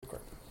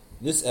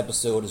This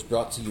episode is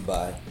brought to you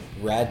by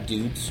Rad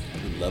Dudes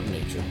Who Love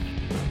Nature.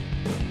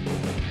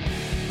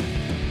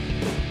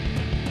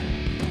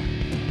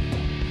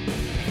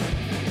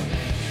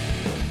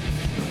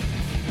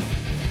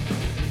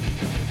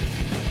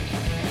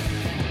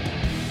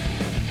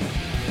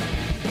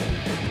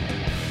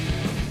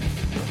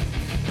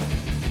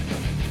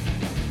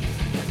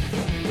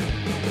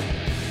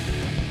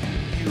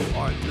 You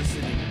are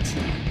listening to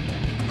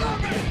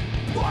Urban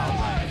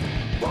Wildlife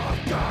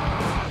Podcast.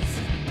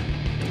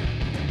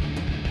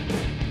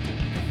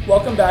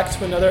 Welcome back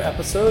to another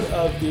episode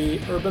of the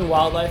Urban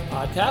Wildlife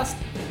Podcast.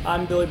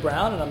 I'm Billy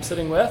Brown, and I'm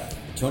sitting with,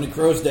 Tony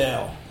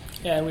Crosdale.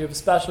 and we have a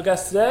special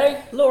guest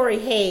today, Lori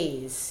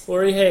Hayes.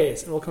 Lori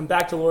Hayes. And we'll come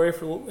back to Lori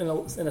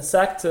in a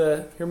sec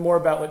to hear more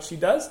about what she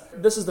does.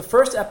 This is the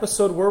first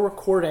episode we're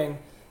recording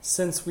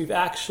since we've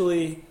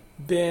actually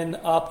been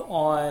up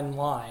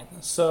online.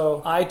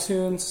 So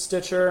iTunes,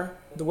 Stitcher,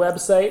 the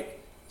website.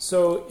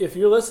 So if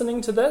you're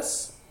listening to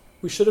this,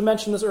 we should have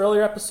mentioned this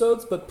earlier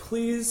episodes, but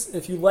please,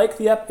 if you like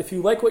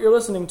what you're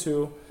listening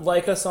to,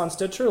 like us on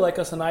Stitcher, like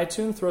us on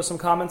iTunes, throw some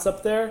comments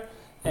up there,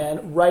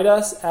 and write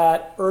us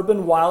at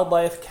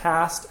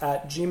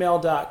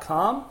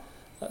urbanwildlifecast@gmail.com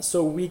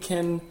so we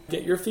can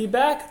get your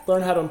feedback,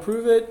 learn how to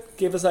improve it,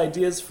 give us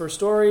ideas for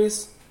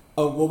stories.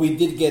 Oh, well, we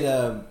did get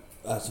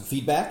some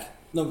feedback.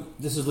 No,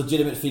 this is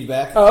legitimate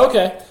feedback. Oh,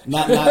 okay.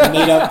 Not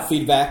made-up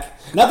feedback.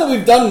 Not that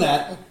we've done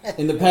that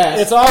in the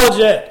past. It's all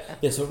legit.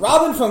 Yeah, so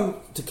Robin from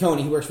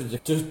Tacony, he works for the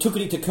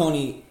Tukity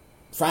Tacony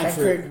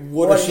Frankfurt Frankfurt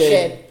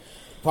Watershed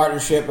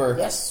Partnership.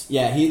 Yes.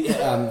 Yeah, he's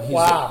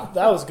Wow,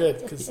 that was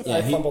good, because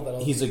I fumbled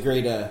that. He's a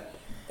great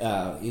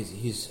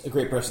he's a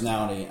great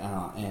personality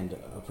and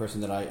a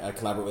person that I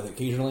collaborate with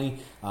occasionally.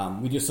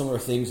 We do similar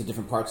things in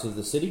different parts of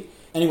the city.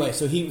 Anyway,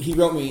 so he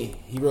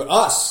wrote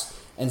us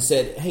and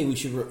said, hey, we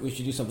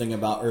should do something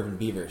about urban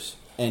beavers.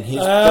 And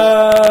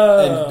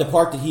and the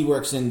park that he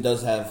works in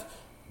does have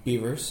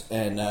beavers,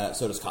 and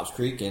so does Cobbs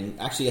Creek, and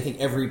actually I think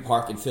every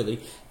park in Philly.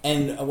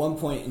 And at one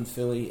point in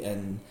Philly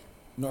and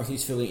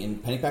Northeast Philly in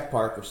Pennypack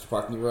Park, which is the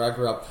park where I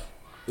grew up,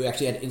 we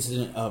actually had an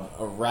incident of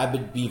a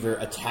rabid beaver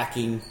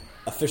attacking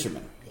a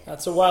fisherman.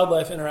 That's a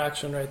wildlife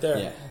interaction right there.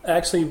 Yeah. I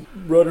actually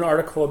wrote an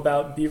article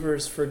about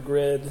beavers for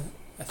Grid,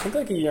 I think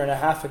like a year and a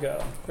half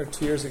ago, or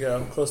 2 years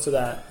ago, close to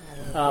that.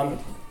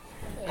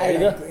 I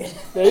love Grid.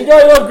 There you go.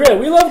 I love Grid.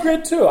 We love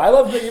Grid too. I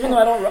love Grid, even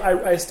though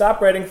I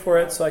stopped writing for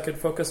it so I could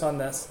focus on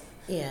this.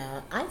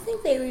 Yeah, I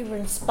think they were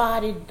even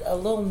spotted a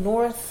little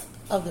north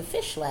of the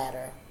fish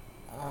ladder.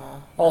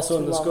 Also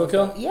in Too the long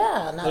Schuylkill? ago.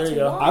 Yeah, not There you too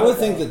go. long I would ago.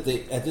 think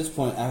that at this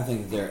point, I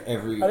think that they're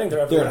everywhere. I think they're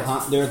everywhere.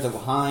 They're at the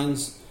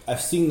Hines.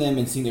 I've seen them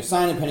and seen their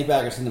sign in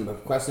Pennypack. I've seen them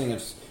requesting.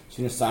 I've seen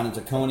their sign in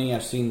Tacony.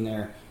 I've seen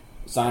their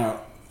sign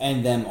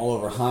and them all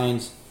over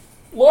Hines.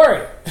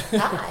 Lori,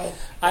 Hi.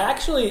 I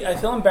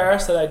feel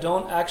embarrassed that I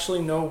don't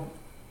actually know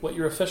what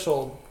your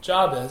official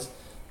job is,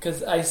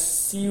 because I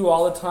see you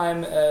all the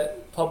time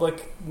at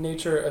public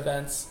nature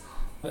events.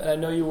 And I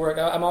know you work.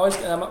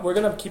 We're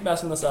going to keep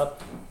messing this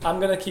up. I'm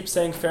going to keep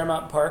saying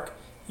Fairmount Park,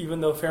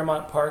 even though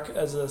Fairmount Park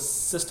as a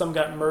system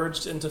got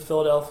merged into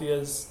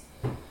Philadelphia's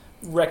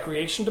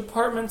recreation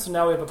department. So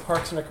now we have a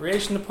Parks and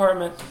Recreation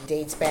department.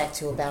 Dates back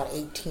to about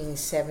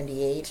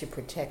 1878 to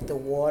protect the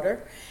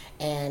water.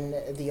 And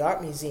the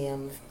art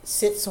museum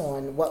sits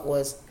on what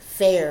was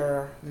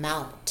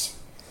Fairmount.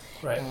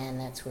 Right. And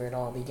that's where it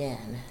all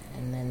began.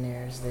 And then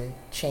there's the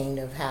chain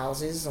of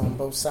houses on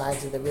both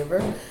sides of the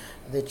river,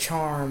 the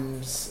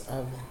charms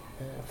of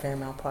the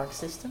Fairmount Park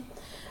system.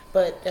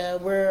 But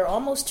we're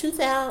almost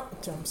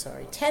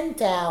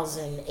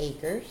 10,000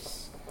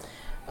 acres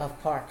of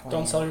parkland.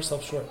 Don't sell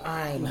yourself short.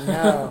 I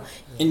know.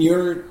 And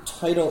your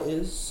title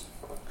is?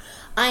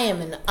 I am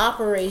an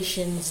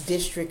operations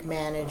district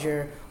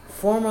manager,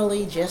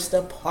 formerly just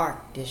a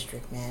park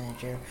district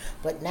manager,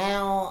 but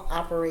now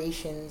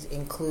operations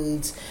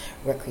includes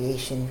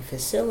recreation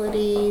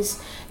facilities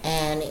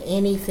and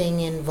anything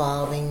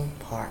involving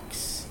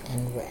parks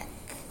and rec.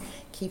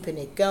 Keeping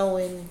it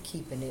going,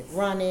 keeping it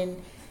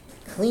running,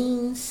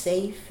 clean,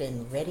 safe,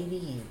 and ready to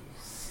use.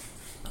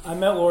 I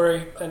met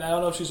Lori, and I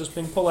don't know if she's just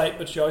being polite,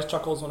 but she always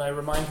chuckles when I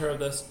remind her of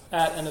this,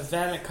 at an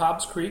event at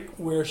Cobbs Creek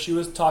where she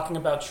was talking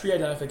about tree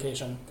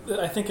identification.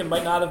 I think it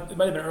might have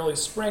been early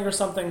spring or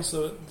something,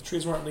 so the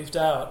trees weren't leafed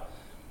out.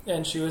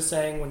 And she was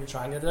saying, when you're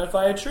trying to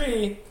identify a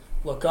tree,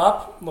 look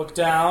up, look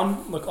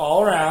down, look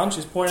all around.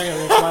 She's pointing at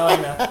me and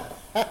smiling now.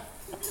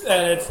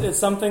 And it's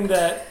something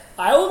that,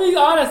 I will be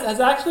honest,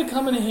 has actually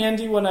come in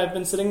handy when I've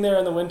been sitting there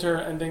in the winter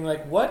and being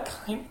like, what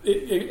kind...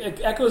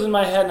 It echoes in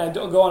my head, and I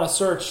go on a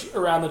search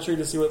around the tree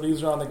to see what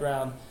leaves are on the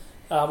ground.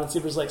 And see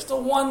if there's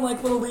still one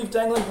little leaf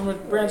dangling from a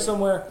branch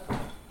somewhere,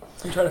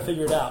 and try to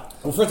figure it out.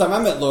 Well, first time I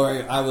met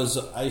Lori, I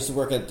used to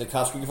work at the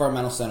Cobbs Creek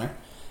Environmental Center,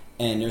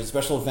 and there was a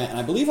special event, and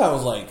I believe I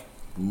was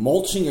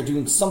mulching or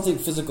doing something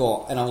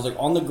physical, and I was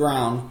on the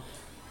ground,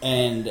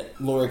 and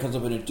Lori comes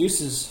up and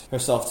introduces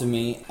herself to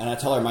me, and I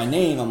tell her my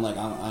name. I'm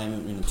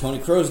Tony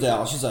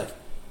Crosdale. She's like,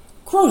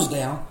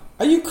 Crosdale?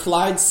 "Are you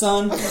Clyde's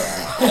son?"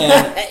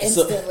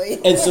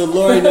 Instantly. So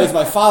Lori knows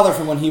my father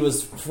from when he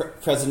was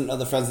president of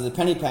the Friends of the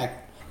Pennypack.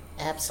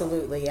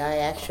 Absolutely. I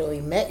actually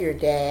met your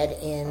dad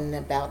in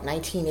about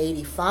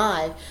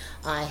 1985.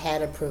 I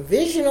had a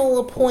provisional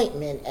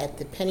appointment at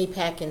the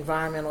Pennypack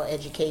Environmental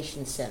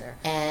Education Center,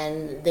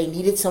 and they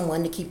needed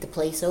someone to keep the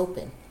place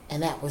open,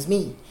 and that was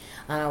me.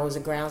 I was a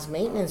grounds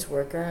maintenance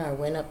worker. I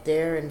went up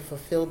there and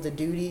fulfilled the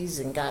duties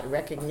and got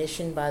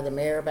recognition by the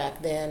mayor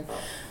back then,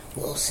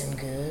 Wilson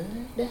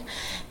Good,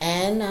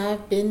 and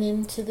I've been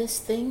into this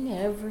thing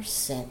ever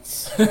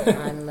since.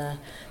 I'm a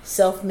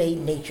self-made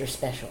nature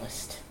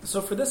specialist. So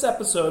for this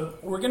episode,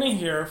 we're going to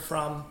hear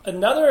from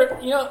another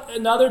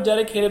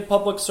dedicated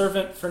public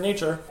servant for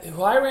nature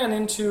who I ran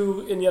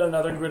into in yet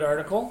another Grid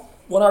article.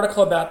 One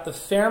article about the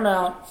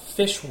Fairmount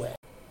Fishway.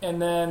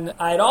 And then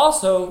I'd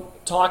also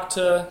talked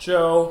to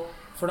Joe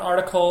for an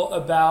article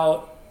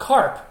about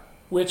carp,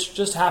 which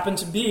just happened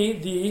to be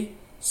the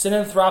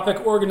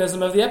synanthropic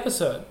organism of the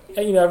episode.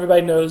 And,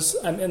 everybody knows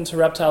I'm into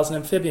reptiles and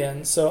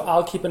amphibians, so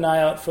I'll keep an eye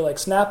out for like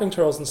snapping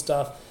turtles and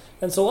stuff.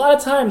 And so a lot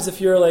of times if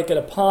you're like at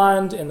a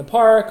pond in the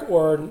park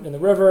or in the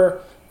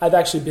river, I've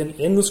actually been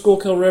in the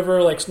Schuylkill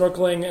River like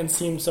snorkeling and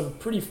seen some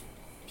pretty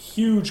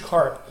huge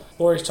carp.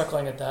 Lori's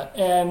chuckling at that.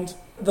 And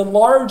the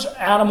large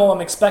animal I'm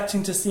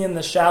expecting to see in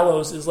the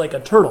shallows is like a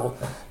turtle.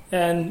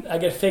 And I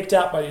get faked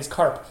out by these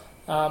carp.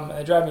 And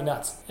they drive me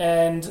nuts.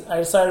 And I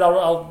decided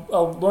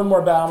I'll learn more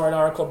about them, write an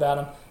article about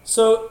them.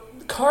 So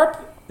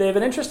carp, they have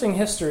an interesting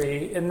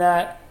history in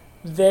that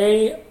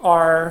they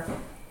are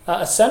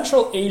a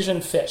Central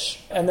Asian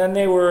fish, and then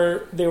they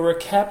were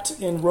kept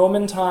in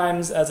Roman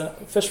times as a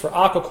fish for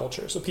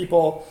aquaculture. So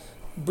people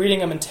breeding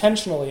them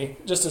intentionally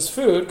just as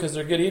food because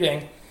they're good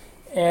eating,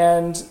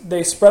 and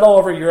they spread all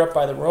over Europe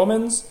by the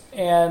Romans.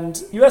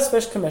 And U.S.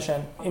 Fish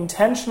Commission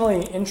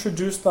intentionally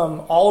introduced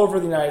them all over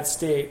the United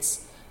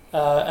States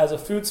as a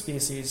food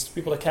species for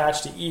people to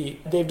catch to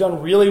eat. They've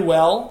done really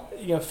well.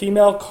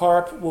 Female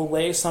carp will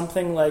lay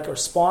something like or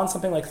spawn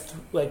something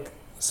like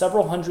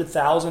several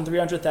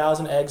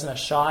 300,000 eggs in a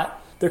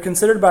shot. They're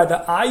considered by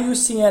the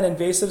IUCN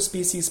Invasive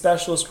Species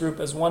Specialist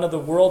Group as one of the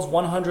world's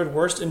 100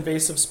 worst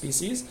invasive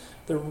species.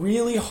 They're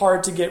really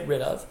hard to get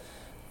rid of.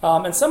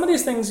 And some of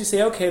these things you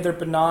say, okay, they're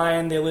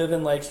benign, they live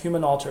in like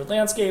human-altered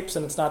landscapes,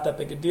 and it's not that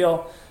big a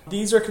deal.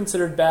 These are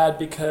considered bad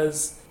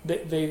because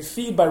they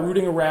feed by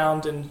rooting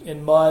around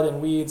in mud and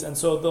weeds, and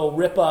so they'll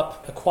rip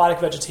up aquatic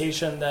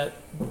vegetation that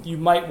you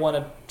might want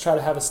to try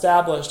to have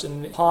established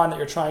in the pond that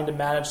you're trying to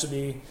manage to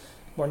be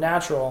more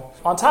natural.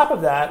 On top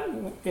of that,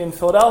 in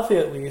Philadelphia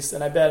at least,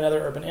 and I bet in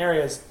other urban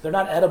areas, they're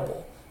not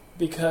edible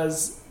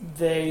because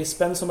they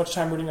spend so much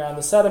time rooting around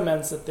the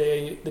sediments that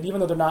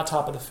even though they're not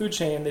top of the food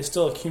chain, they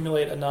still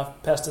accumulate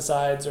enough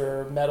pesticides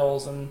or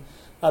metals and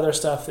other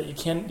stuff that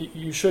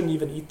you shouldn't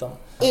even eat them.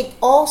 It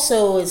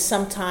also is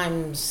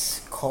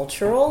sometimes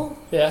cultural.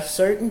 Yeah.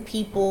 Certain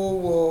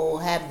people will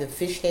have the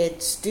fish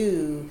head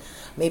stew,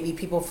 maybe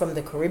people from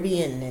the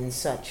Caribbean and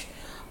such.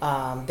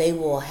 They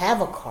will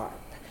have a carp.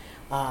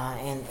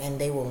 And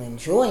they will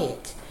enjoy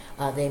it.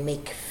 They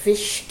make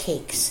fish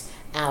cakes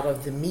out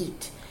of the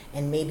meat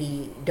and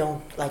maybe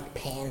don't like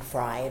pan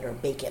fry it or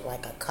bake it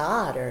like a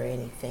cod or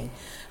anything.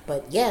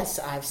 But yes,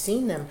 I've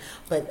seen them.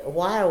 But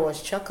while I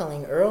was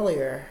chuckling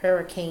earlier,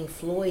 Hurricane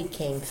Floyd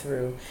came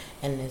through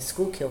and the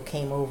Schuylkill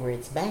came over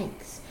its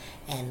banks.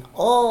 And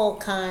all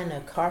kind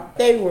of carp,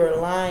 they were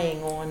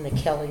lying on the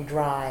Kelly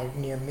Drive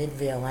near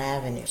Midvale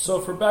Avenue.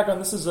 So for background,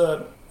 this is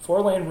a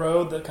 4-lane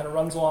road that kind of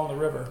runs along the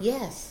river.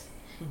 Yes.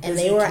 And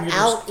they were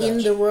out in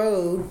the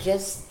road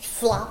just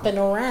flopping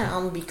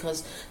around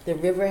because the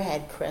river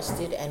had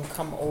crested and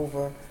come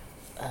over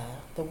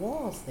the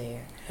walls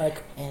there.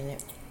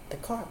 The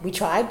carp. We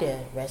tried to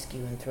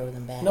rescue and throw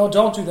them back. No,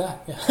 don't do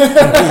that. Yeah.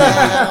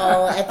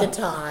 Well, at the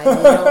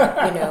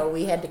time,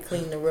 we had to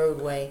clean the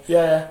roadway.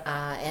 Yeah.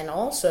 And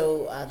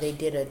also, they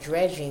did a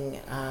dredging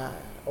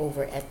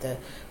over at the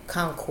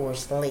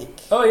Concourse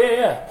Lake. Oh,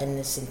 yeah. In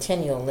the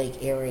Centennial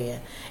Lake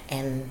area.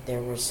 And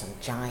there were some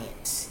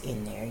giants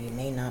in there. You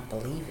may not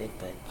believe it,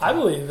 but... I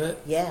believe it.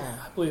 Yeah.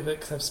 I believe it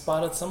because I've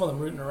spotted some of them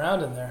rooting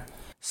around in there.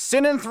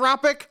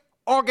 Synanthropic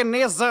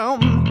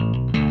organism.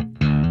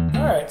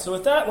 All right, so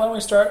with that, why don't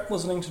we start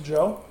listening to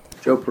Joe?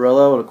 Joe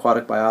Perillo, an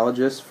aquatic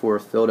biologist for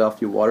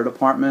Philadelphia Water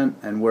Department,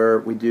 and where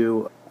we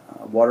do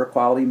water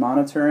quality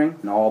monitoring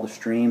in all the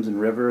streams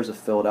and rivers of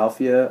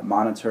Philadelphia,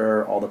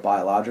 monitor all the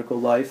biological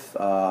life,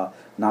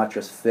 not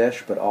just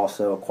fish, but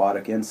also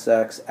aquatic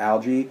insects,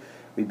 algae.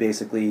 We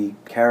basically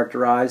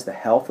characterize the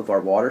health of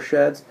our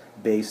watersheds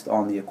based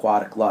on the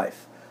aquatic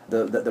life.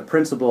 The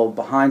principle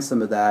behind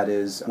some of that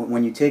is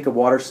when you take a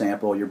water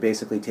sample, you're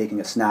basically taking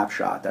a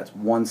snapshot. That's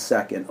 1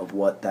 second of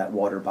what that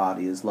water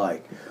body is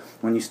like.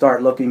 When you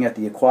start looking at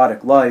the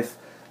aquatic life,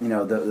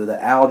 the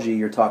algae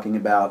you're talking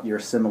about, you're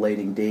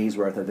assimilating days'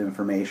 worth of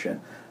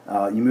information.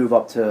 You move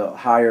up to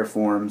higher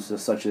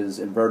forms such as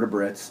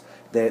invertebrates,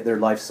 their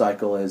life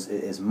cycle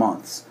is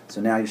months.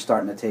 So now you're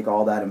starting to take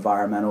all that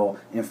environmental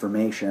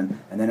information,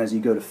 and then as you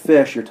go to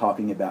fish, you're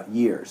talking about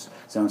years.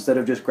 So instead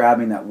of just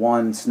grabbing that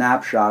one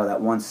snapshot of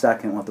that 1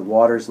 second what the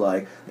water's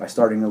like, by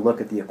starting to look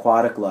at the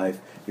aquatic life,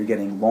 you're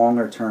getting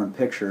longer term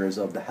pictures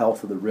of the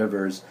health of the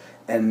rivers,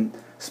 and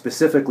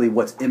specifically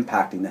what's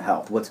impacting the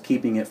health, what's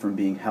keeping it from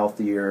being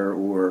healthier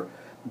or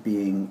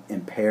being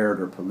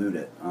impaired or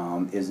polluted.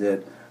 Is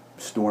it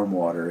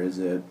stormwater? Is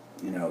it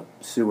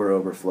sewer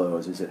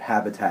overflows? Is it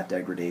habitat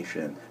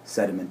degradation,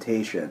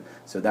 sedimentation?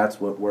 So that's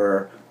what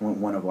we're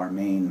one of our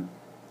main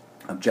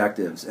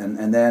objectives.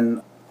 And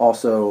then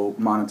also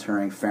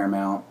monitoring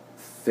Fairmount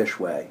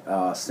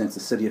Fishway. Since the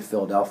city of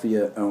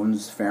Philadelphia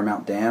owns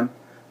Fairmount Dam,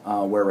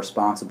 we're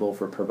responsible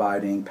for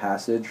providing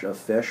passage of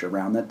fish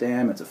around that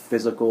dam. It's a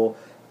physical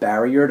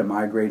barrier to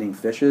migrating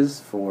fishes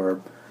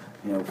for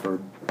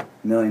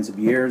millions of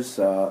years.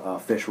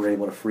 Fish were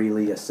able to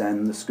freely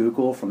ascend the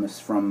Schuylkill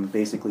from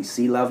basically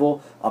sea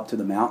level up to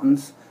the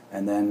mountains,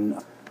 and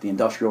then the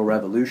Industrial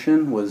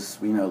Revolution was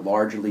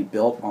largely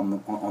built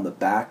on the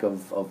back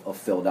of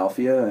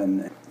Philadelphia,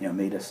 and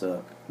made us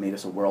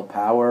a world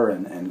power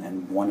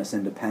and won us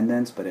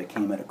independence, but it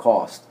came at a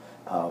cost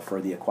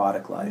for the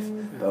aquatic life,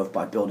 both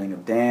by building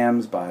of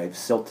dams, by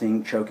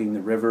silting, choking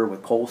the river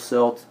with coal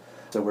silt.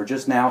 So we're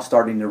just now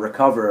starting to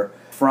recover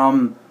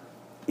from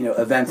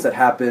events that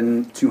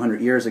happened 200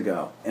 years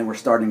ago, and we're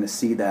starting to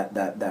see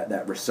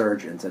that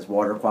resurgence as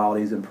water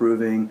quality is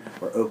improving.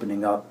 We're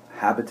opening up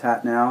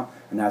habitat now,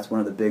 and that's one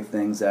of the big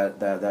things that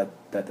the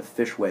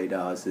Fishway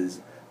does,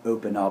 is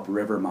open up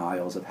river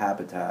miles of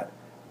habitat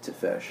to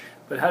fish.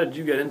 But how did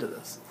you get into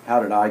this? How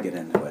did I get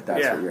into it?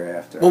 That's what you're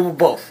after. Well,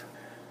 both.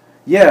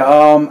 Yeah,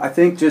 I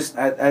think just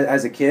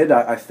as a kid,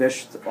 I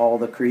fished all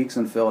the creeks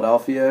in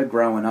Philadelphia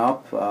growing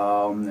up,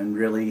 and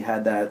really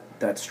had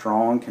that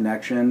strong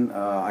connection.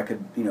 I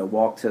could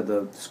walk to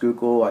the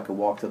Schuylkill, I could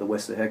walk to the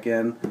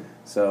Wissahickon,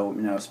 so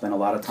spent a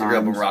lot of time. You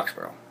grew up in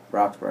Roxborough.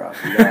 Roxborough,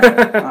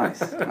 yeah.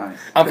 Nice.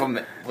 I'm from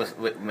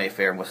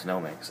Mayfair and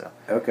Wissinoming, so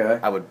okay.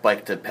 I would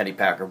bike to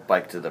Pennypack or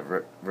bike to the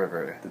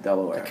river, The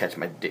Delaware, to catch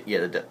my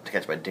to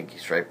catch my dinky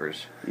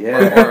stripers,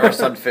 yeah, or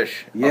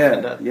sunfish. yeah.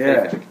 And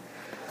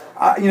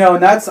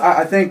that's,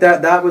 I think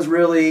that was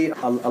really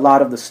a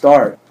lot of the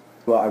start.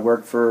 Well, I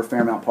worked for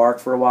Fairmount Park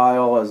for a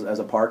while as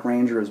a park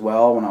ranger as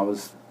well when I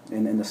was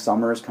in the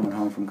summers coming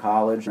home from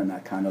college, and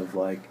that kind of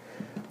led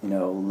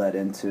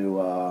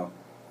into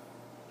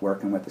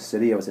working with the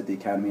city. I was at the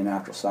Academy of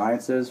Natural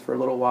Sciences for a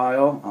little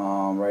while,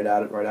 right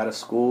out of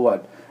school.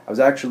 I was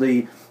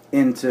actually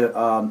into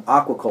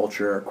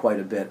aquaculture quite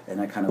a bit,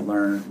 and I kind of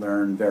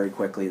learned very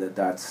quickly that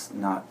that's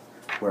not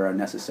where I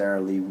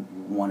necessarily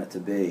want it to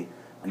be.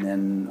 And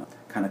then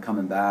kind of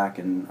coming back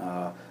and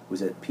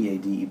was at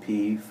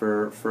PADEP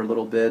for a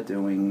little bit,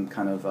 doing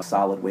kind of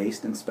solid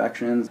waste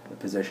inspections. The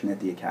position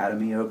at the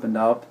Academy opened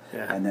up.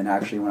 Yeah. And then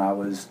actually when I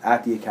was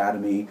at the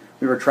Academy,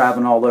 we were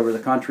traveling all over the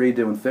country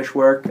doing fish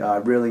work. I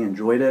really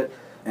enjoyed it.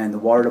 And the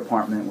water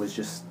department was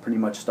just pretty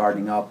much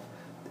starting up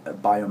a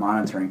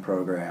biomonitoring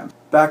program.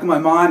 Back in my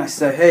mind, I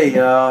said, hey,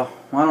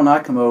 why don't I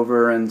come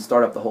over and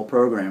start up the whole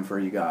program for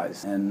you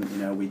guys? And,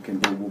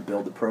 we'll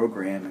build the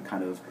program and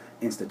kind of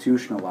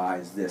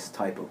institutionalize this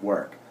type of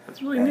work.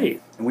 That's really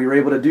neat. And we were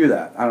able to do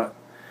that.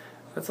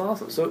 That's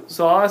awesome.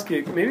 So I'll ask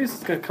you, maybe this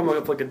is going to come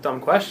up like a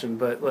dumb question,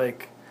 but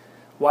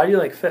why do you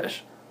like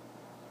fish?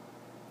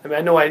 I mean,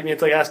 I know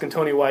it's like asking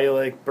Tony why you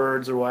like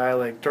birds or why I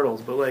like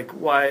turtles, but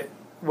why,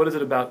 what is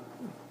it about,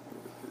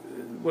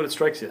 what it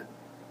strikes you?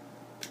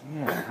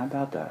 Yeah, how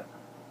about that?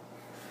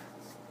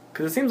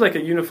 Because it seems like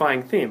a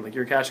unifying theme. Like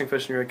you're catching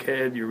fish when you're a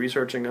kid, you're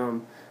researching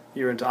them,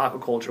 you're into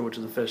aquaculture, which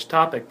is a fish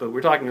topic, but we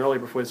were talking earlier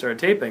before we started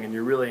taping, and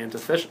you're really into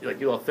fish.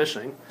 You love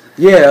fishing.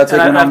 Yeah, that's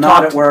when I'm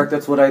not at work,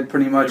 that's what I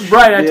pretty much...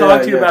 Right, I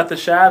talked to you about the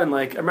shad, and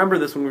I remember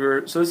this when we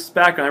were... So this is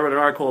back when I wrote an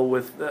article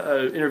with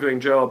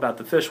interviewing Joe about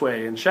the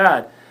Fishway and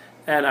shad,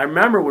 and I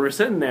remember when we were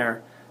sitting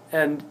there,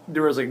 and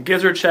there was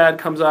gizzard shad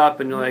comes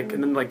up, and you're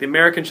and then the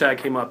American shad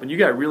came up, and you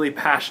got really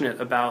passionate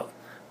about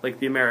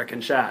the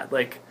American shad.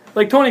 Like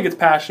Tony gets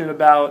passionate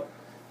about,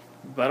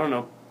 I don't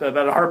know,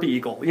 about a harpy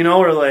eagle,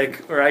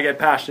 or I get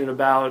passionate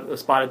about a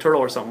spotted turtle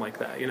or something like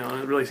that, and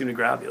it really seemed to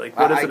grab you.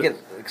 I get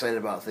excited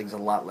about things a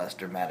lot less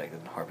dramatic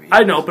than harpy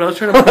eagles. I know, but I was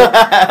trying to...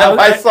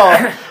 I saw...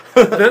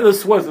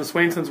 the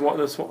Swainson's...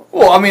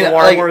 Well, I mean, the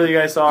water you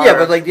guys saw. Yeah,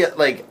 but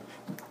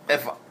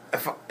if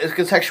it's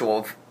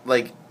contextual,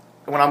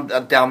 when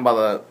I'm down by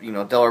the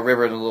Delaware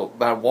River and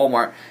by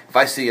Walmart, if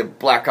I see a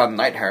black-eyed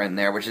night heron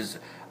there, which is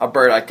a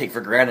bird I take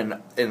for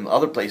granted in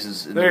other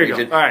places in the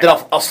region, right.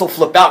 then I'll still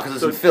flip out because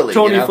it's in Philly.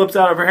 Tony flips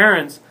out over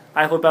herons.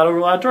 I flip out over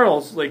a lot of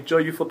turtles. Joe,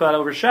 you flip out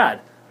over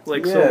shad. So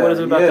what is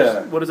it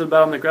about what is it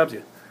about them that grabs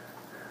you?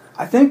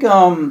 I think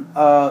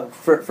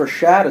for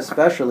shad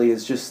especially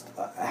is just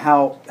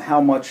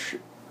how much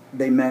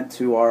they meant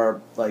to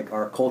our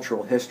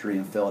cultural history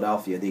in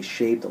Philadelphia. They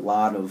shaped a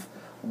lot of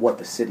what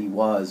the city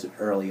was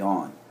early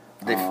on.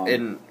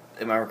 Am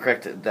I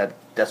correct that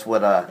that's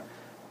what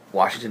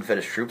Washington fed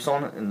his troops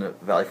on in the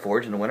Valley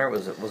Forge in the winter?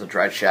 Was it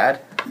dried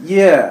shad?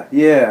 Yeah.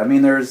 I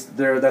mean,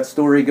 that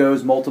story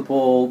goes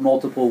multiple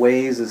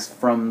ways. Is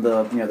from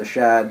the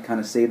shad kind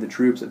of saved the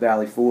troops at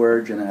Valley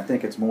Forge, and I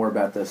think it's more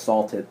about the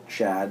salted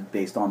shad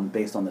based on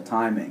the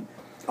timing.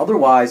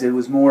 Otherwise, it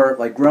was more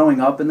like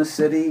growing up in the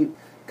city,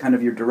 kind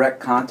of your direct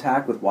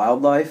contact with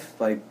wildlife.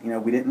 Like,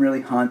 we didn't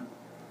really hunt,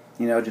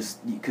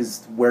 just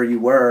because where you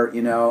were,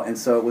 and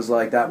so it was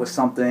like that was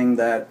something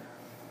that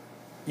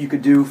you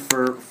could do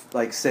for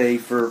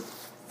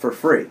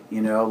free,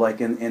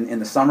 like in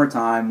the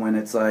summertime when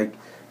it's like,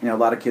 a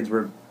lot of kids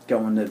were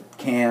going to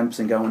camps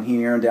and going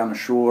here and down the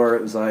shore.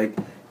 It was like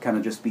kind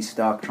of just be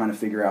stuck trying to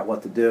figure out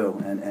what to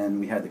do, and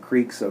we had the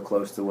creek so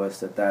close to us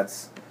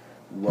that's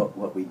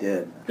what we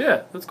did.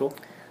 Yeah, that's cool.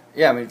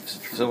 Yeah, I mean,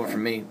 similar for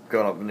me,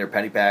 growing up near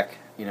Pennypack,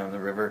 in the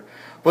river.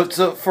 But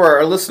so for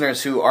our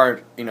listeners who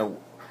aren't,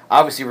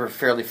 obviously we're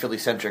fairly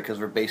Philly-centric because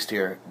we're based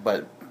here,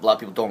 but a lot of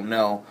people don't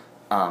know.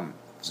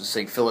 Just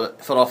saying,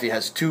 Philadelphia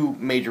has two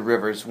major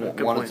rivers.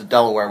 One is the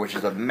Delaware, which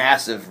is a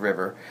massive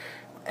river,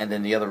 and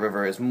then the other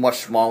river is much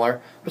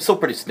smaller, but still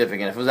pretty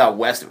significant. If it was out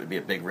west, it would be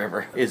a big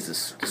river, is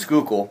the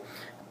Schuylkill.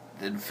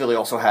 Then Philly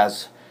also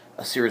has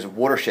a series of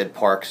watershed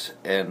parks,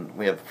 and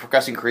we have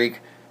Progressing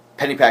Creek,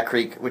 Pennypack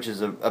Creek, which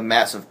is a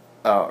massive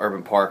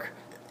urban park,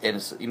 and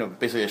it's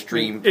basically a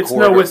stream. It's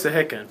corridor. no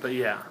Wissahickon, but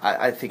yeah.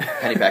 I think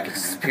Pennypack is a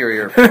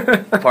superior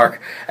park,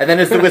 and then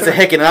there's the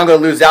Wissahickon, and I'm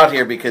going to lose out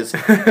here because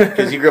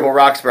you grew up in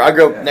Roxborough. I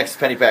grew up next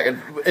to Pennypack,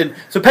 and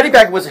so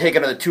Pennypack and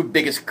Wissahickon are the two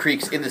biggest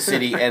creeks in the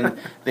city, and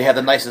they have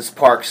the nicest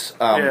parks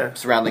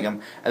surrounding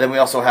them. And then we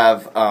also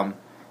have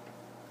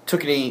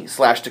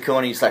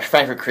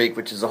Tacony/Frankfort Creek,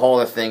 which is a whole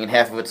other thing, and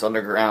half of it's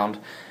underground.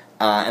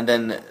 And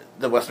then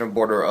the western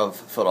border of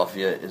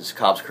Philadelphia is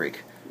Cobbs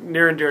Creek.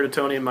 Near and dear to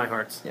Tony and my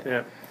hearts.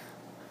 Yeah.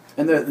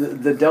 And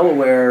the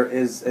Delaware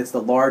it's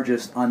the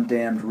largest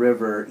undammed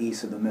river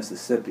east of the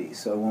Mississippi.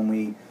 So when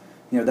we,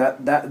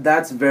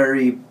 that's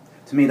very,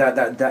 to me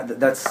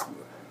that's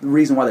the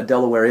reason why the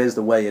Delaware is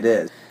the way it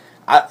is.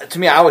 To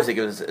me, I always think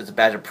it's a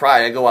badge of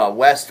pride. I go out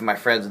west to my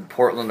friends in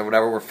Portland or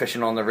whatever. We're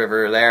fishing on the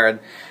river there, and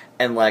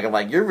I'm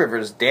like, your river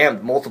is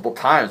dammed multiple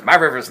times. My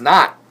river is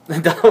not. The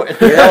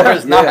Delaware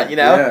is not.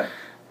 Yeah.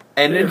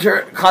 And in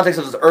context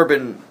of this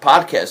urban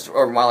podcast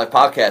or wildlife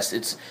podcast,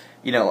 it's.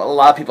 A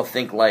lot of people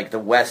think like the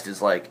West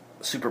is like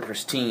super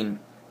pristine,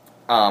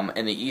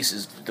 and the East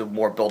is the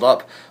more built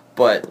up.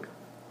 But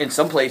in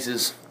some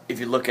places, if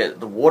you look at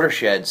the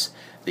watersheds,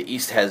 the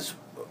East has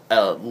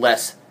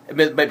less.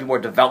 It might be more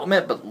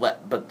development,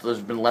 but there's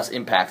been less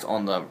impact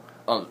on the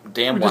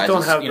dam wise. We just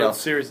don't have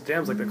those series of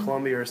dams like the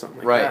Columbia or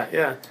something like that.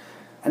 Yeah,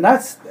 and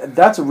that's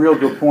a real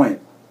good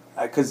point,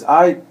 because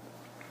I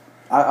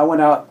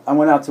went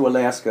out to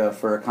Alaska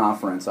for a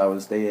conference.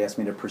 They asked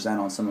me to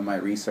present on some of my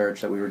research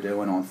that we were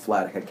doing on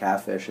flathead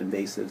catfish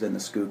invasives in the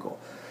Schuylkill.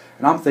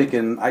 And I'm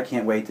thinking, I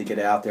can't wait to get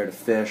out there to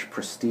fish,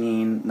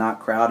 pristine,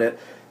 not crowded.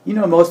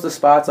 Most of the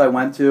spots I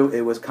went to,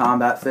 it was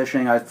combat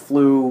fishing. I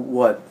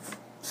flew,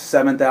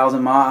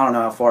 7,000 miles? I don't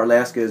know how far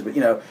Alaska is, but,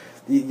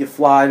 you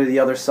fly to the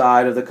other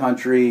side of the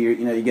country,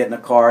 you get in a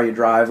car, you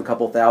drive a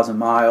couple thousand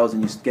miles,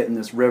 and you get in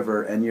this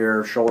river, and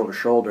you're shoulder to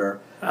shoulder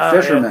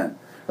fishermen. Yeah.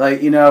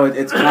 Like,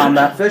 it's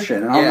combat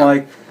fishing. And I'm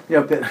like,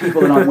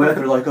 people that I'm with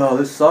are like, oh,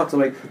 this sucks.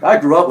 I'm like, I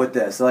grew up with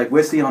this. Like,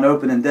 whiskey on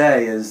opening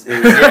day is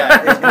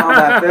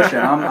combat fishing.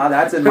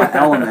 That's in my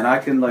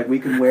element. We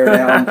can wear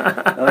down,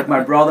 like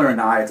my brother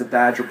and I, it's a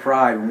badge of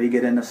pride. When we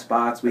get into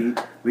spots, we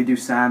do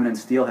salmon and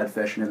steelhead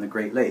fishing in the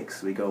Great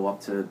Lakes. We go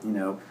up to,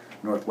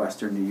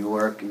 northwestern New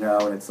York,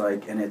 and it's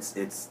like, and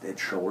it's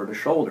shoulder to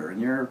shoulder,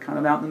 and you're kind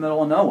of out in the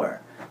middle of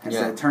nowhere. And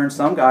so it turns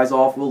some guys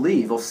off, we'll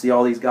leave. We'll see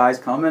all these guys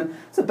coming.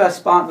 It's the best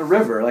spot in the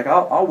river. Like,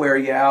 I'll wear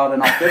you out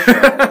and I'll fish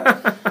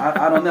there.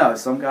 I don't know.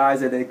 Some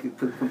guys, it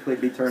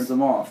completely turns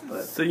them off.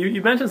 But. So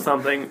you mentioned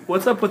something.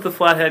 What's up with the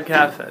flathead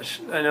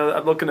catfish? I know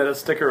I'm looking at a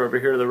sticker over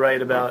here to the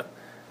right about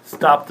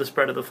stop the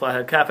spread of the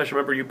flathead catfish. I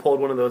remember you pulled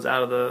one of those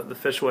out of the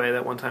fishway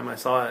that one time I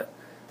saw it.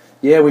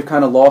 Yeah, we've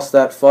kind of lost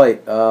that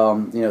fight.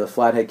 The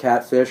flathead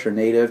catfish are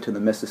native to the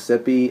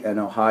Mississippi and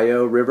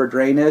Ohio river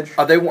drainage.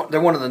 They're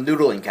one of the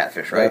noodling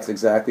catfish, right? That's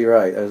exactly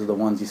right. Those are the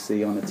ones you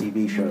see on the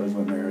TV shows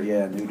when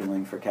they're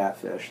noodling for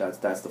catfish.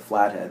 That's the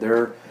flathead.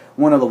 They're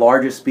one of the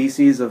largest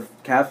species of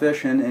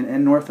catfish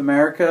in North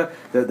America.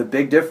 The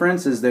big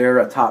difference is they're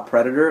a top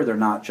predator. They're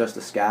not just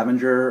a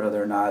scavenger, or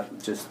they're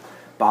not just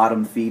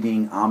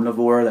bottom-feeding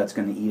omnivore that's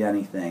going to eat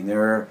anything.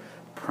 They're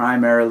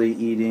primarily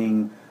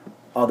eating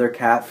other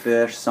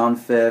catfish,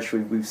 sunfish.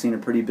 We've seen a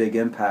pretty big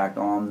impact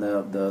on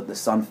the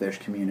sunfish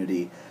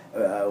community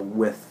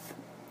with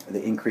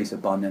the increased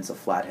abundance of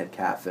flathead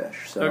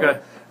catfish.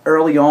 So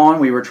early on,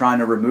 we were trying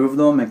to remove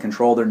them and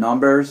control their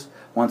numbers.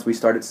 Once we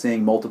started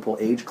seeing multiple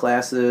age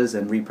classes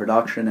and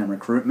reproduction and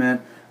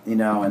recruitment,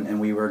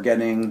 and we were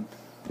getting,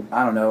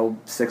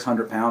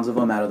 600 pounds of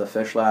them out of the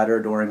fish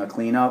ladder during a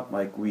cleanup.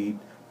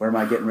 Where am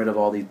I getting rid of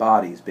all these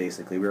bodies,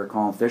 basically? We were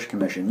calling Fish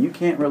Commission. You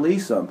can't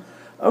release them.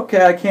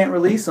 okay, I can't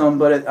release them,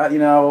 but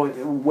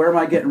where am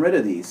I getting rid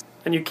of these?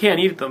 And you can't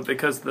eat them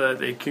because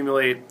they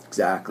accumulate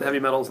Exactly. heavy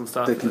metals and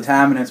stuff. The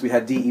contaminants, we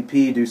had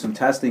DEP do some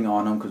testing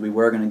on them because we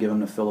were going to give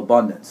them to Phil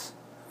Abundance.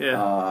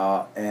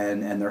 Yeah.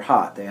 And they're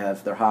hot.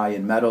 They're high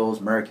in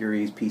metals,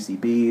 mercuries,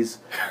 PCBs.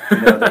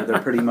 They're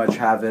pretty much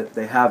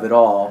they have it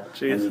all.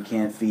 Jeez. And you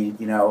can't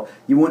feed.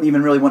 You wouldn't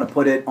even really want to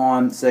put it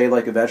on, say,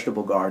 like a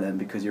vegetable garden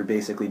because you're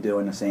basically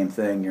doing the same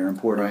thing. You're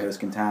importing those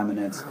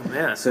contaminants. Oh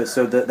man.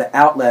 So the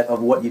outlet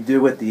of what you do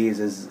with these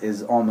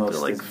is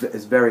almost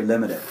is very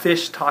limited.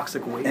 Fish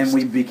toxic waste. And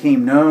we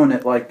became known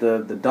at like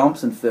the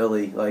dumps in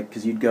Philly, like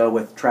because you'd go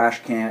with trash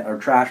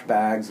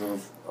bags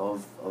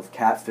of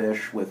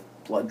catfish with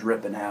blood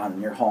dripping out, and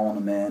you're hauling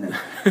them in,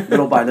 and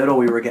little by little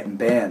we were getting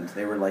banned.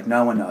 They were like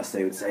knowing us.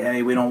 They would say,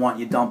 "Hey, we don't want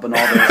you dumping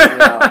all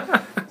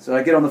this." So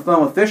I get on the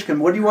phone with Fishcom.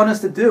 What do you want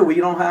us to do? We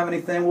don't have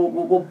anything.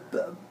 We'll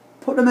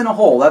put them in a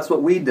hole. That's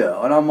what we do.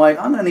 And I'm like,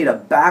 I'm gonna need a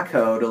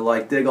backhoe to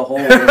like dig a hole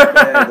this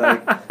big.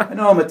 Like, I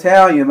know I'm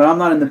Italian, but I'm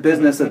not in the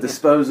business of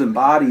disposing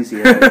bodies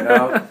here.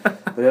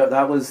 But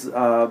that was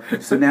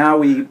so. Now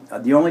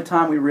the only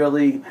time we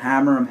really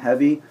hammer them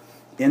heavy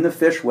in the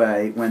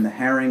fishway when the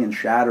herring and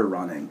shad are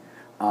running.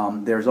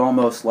 There's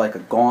almost like a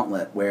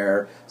gauntlet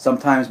where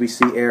sometimes we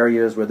see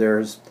areas where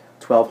there's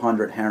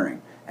 1,200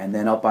 herring, and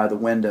then up by the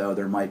window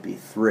there might be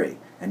 3.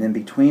 And in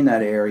between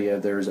that area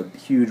there's a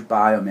huge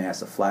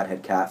biomass of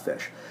flathead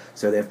catfish.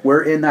 So if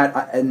we're in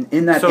that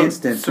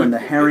instance when the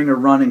herring are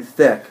running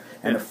thick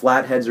and the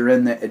flatheads are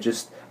in there, it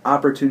just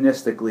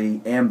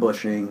opportunistically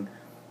ambushing.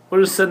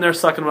 We're just sitting there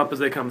sucking them up as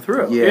they come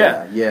through.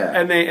 Yeah.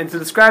 And to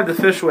describe the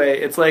fishway,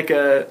 it's like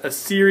a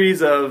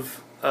series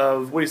of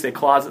what do you say,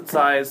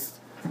 closet-sized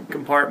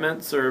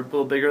compartments, or a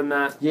little bigger than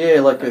that?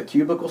 Yeah, like a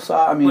cubicle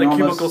size. I mean, like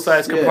almost,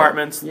 cubicle-sized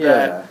compartments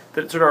that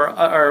sort of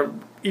are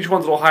each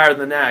one's a little higher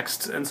than the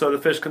next, and so the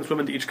fish can swim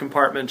into each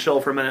compartment,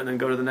 chill for a minute, and then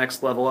go to the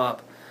next level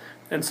up.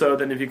 And so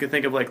then if you could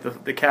think of like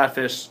the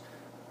catfish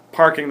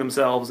parking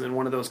themselves in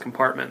one of those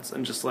compartments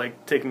and just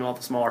like taking all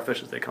the smaller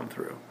fish as they come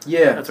through.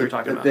 Yeah, that's what you're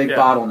talking about. The big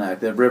bottleneck.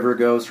 The river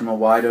goes from a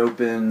wide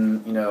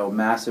open,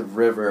 massive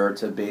river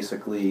to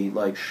basically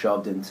like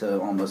shoved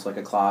into almost like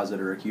a closet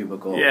or a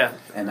cubicle. Yeah,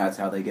 and that's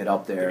how they get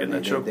up there. And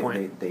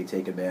they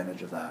take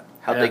advantage of that.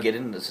 How'd they get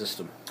into the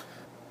system?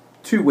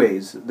 2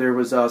 ways. There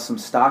was some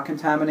stock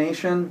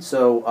contamination.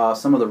 So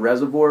some of the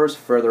reservoirs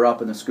further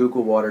up in the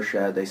Schuylkill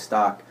watershed, they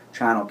stock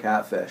channel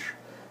catfish.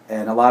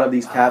 And a lot of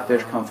these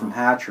catfish come from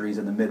hatcheries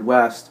in the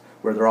Midwest,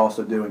 where they're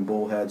also doing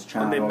bullheads,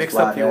 channels, and they mix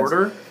flatheads. up the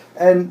order?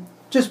 And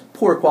just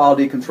poor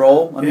quality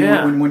control. I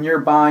mean, when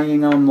you're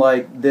buying them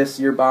like this,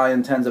 you're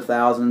buying tens of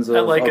thousands of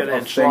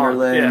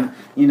fingerling.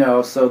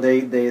 Yeah. So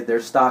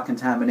there's stock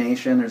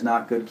contamination. There's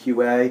not good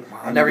QA. Wow,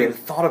 I never even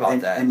thought about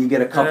that. And you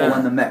get a couple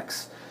in the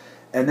mix.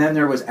 And then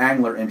there was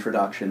angler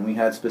introduction. We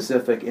had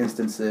specific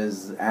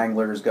instances,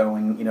 anglers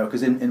going,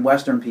 because in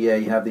Western PA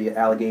you have the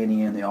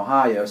Allegheny and the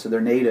Ohio, so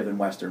they're native in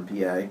Western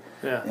PA,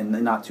 and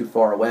not too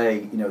far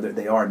away,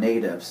 they are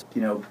natives.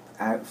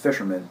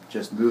 Fishermen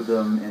just move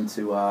them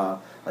into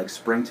like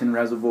Springton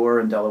Reservoir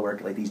in Delaware,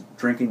 like these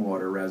drinking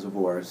water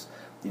reservoirs,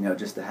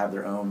 just to have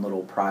their own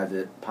little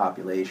private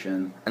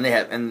population. And they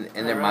have, in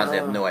their minds, they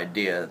have no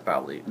idea,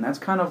 probably. And that's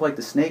kind of like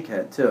the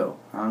snakehead, too.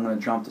 I'm going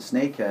to jump to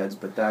snakeheads,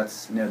 but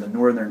that's, the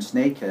northern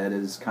snakehead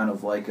is kind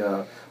of like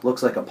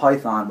looks like a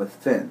python with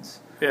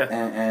fins. Yeah.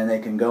 And they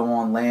can go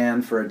on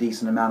land for a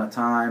decent amount of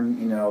time.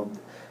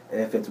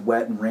 If it's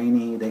wet and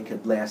rainy, they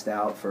could last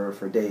out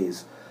for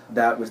days.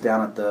 That was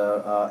down at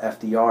the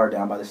FDR,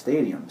 down by the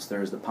stadiums.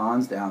 There's the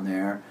ponds down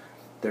there.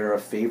 They're a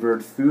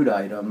favored food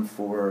item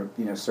for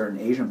certain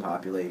Asian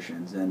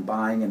populations, and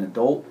buying an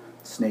adult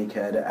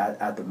snakehead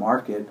at the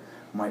market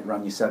might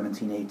run you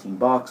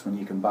 $17-18 when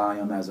you can buy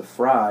them as a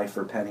fry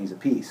for pennies a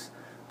piece.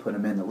 Put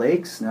them in the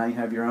lakes. Now you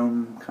have your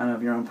own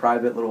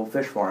private little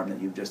fish farm that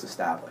you've just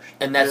established.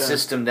 And that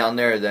system down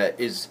there,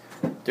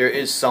 there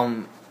is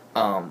some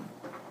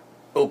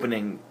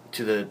opening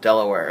to the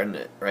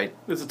Delaware, right?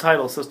 It's a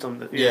tidal system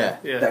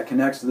that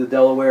connects to the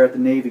Delaware at the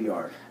Navy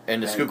Yard.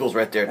 And the Schuylkill's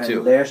right there too.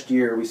 And last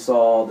year we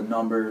saw the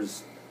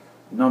numbers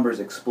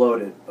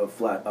exploded of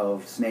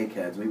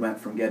snakeheads. We went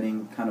from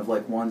getting kind of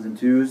like 1s and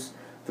 2s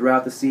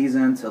throughout the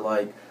season to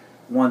like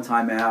one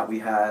time out we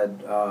had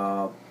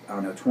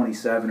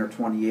 27 or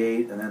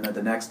 28, and then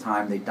the next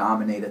time they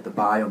dominated the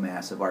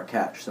biomass of our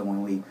catch. So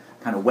when we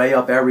kind of weigh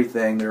up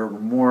everything, there were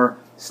more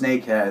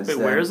snakeheads. Wait,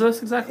 where is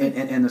this exactly?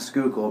 In the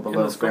Schuylkill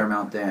below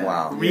Fairmount Dam.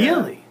 Wow.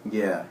 Really?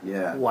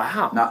 Yeah.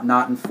 Wow.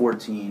 Not in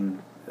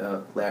 14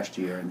 last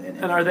year.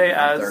 And are they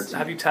as? 13.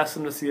 Have you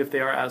tested them to see if they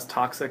are as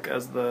toxic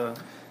as the?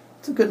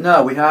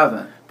 No, we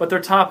haven't. But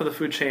they're top of the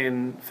food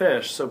chain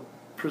fish, so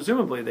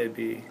presumably they'd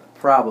be.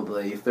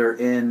 Probably, if they're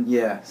in,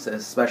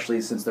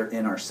 especially since they're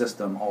in our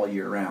system all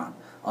year round.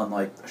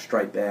 Unlike a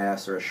striped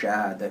bass or a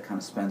shad that kind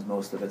of spends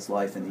most of its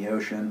life in the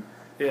ocean,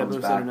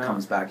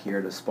 comes back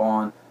here to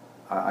spawn.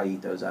 I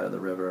eat those out of the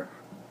river.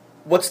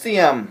 What's the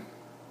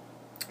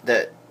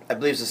that I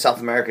believe is the South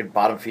American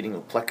bottom feeding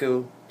of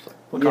pleco?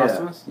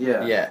 Plecostomus?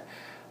 Yeah.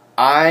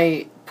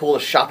 I pulled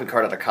a shopping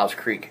cart out of Cobbs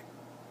Creek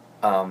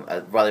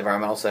at Riley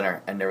Environmental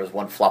Center, and there was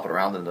one flopping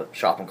around in the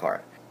shopping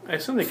cart. I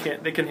assume they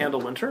can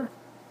handle winter.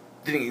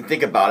 Didn't even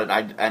think about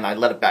it, and I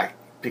let it back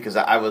because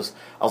I was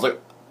like,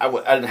 I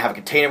didn't have a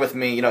container with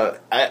me. You know,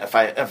 if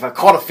I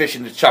caught a fish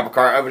in the shopping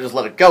cart, I would just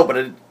let it go. But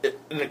it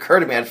didn't occur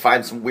to me I'd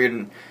find some weird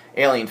and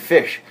alien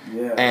fish.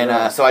 Yeah,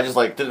 and so I just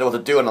like didn't know what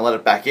to do, and I let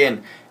it back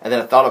in. And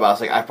then I thought about it, I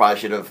was like, I probably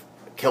should have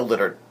killed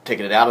it or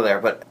taken it out of there.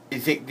 But do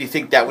you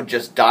think that would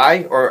just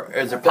die, or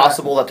is it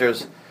possible that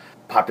there's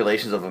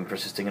populations of them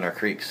persisting in our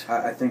creeks?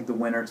 I think the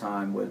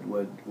wintertime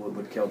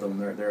would kill them.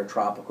 They're a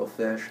tropical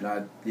fish.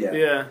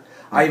 Yeah.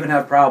 I even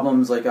have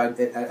problems, like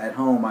at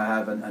home I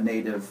have a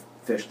native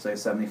fish, say a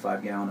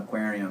 75-gallon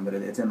aquarium, but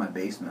it's in my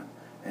basement.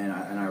 And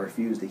I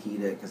refuse to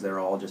heat it because they're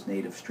all just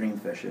native stream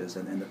fishes.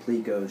 And the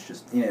plecos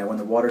just, when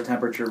the water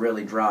temperature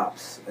really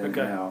drops, and,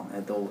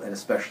 and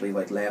especially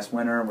like last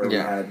winter where we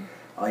had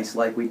ice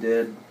like we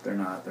did, they're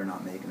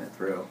not making it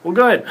through. Well,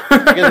 good.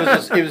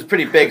 Because it was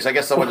pretty big, so I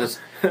guess someone just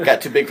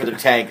got too big for their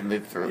tank and they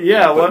threw it.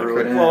 Yeah,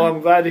 well,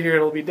 I'm glad to hear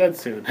it'll be dead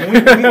soon.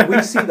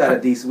 we see that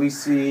at DC. We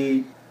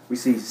see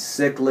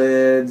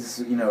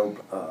cichlids,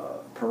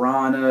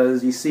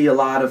 piranhas. You see a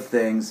lot of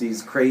things.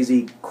 These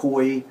crazy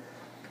koi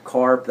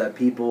carp that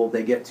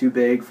they get too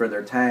big for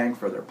their tank,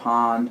 for their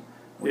pond.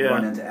 We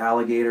run into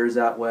alligators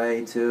that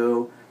way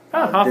too.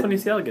 How often do you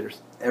see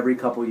alligators? Every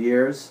couple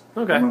years.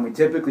 Okay. And when we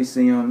typically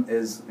see them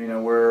is,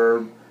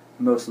 we're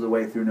most of the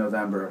way through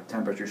November.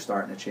 Temperature's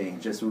starting to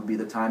change. This would be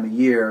the time of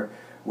year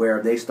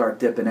where they start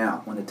dipping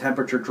out. When the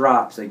temperature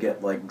drops, they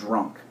get like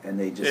drunk and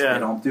they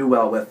don't do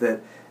well with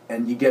it.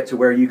 And you get to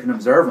where you can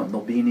observe them.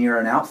 They'll be near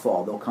an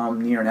outfall. They'll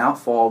come near an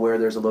outfall where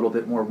there's a little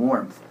bit more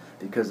warmth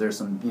because there's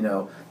some,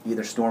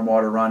 either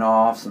stormwater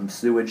runoff, some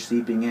sewage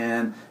seeping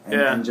in,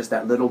 and just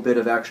that little bit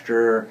of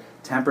extra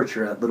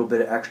temperature, that little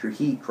bit of extra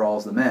heat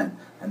draws them in.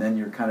 And then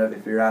you're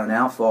if you're at an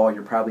outfall,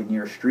 you're probably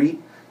near a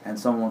street and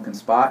someone can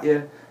spot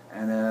you.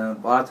 And then a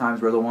lot of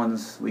times we're the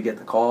ones, we get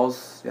the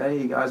calls, hey,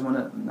 you guys want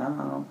to, no,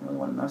 I don't really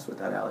want to mess with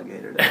that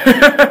alligator.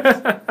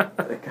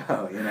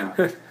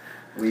 Like,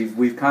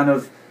 we've kind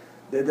of,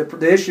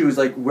 the issue is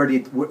like,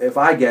 if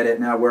I get it,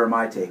 now where am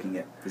I taking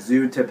it? The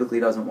zoo typically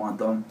doesn't want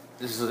them.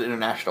 This is an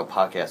international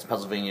podcast.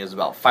 Pennsylvania is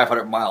about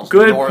 500 miles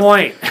Good north.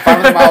 point.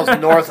 500 miles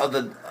north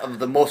of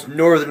the most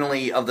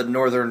northernly of the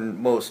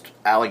northernmost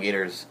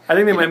alligators. I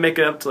think they might make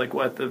it up to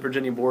the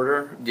Virginia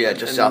border. Yeah,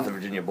 just south of the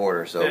Virginia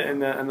border. So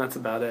and that's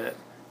about it.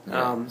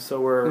 Yeah.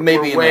 So we're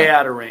way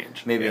out of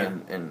range. Maybe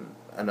in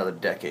another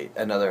decade,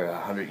 another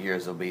 100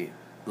 years, they'll be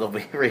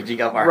raging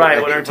up our right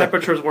way. when our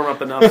temperatures warm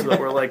up enough so that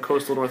we're like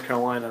coastal North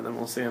Carolina, then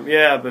we'll see them.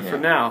 Yeah, but for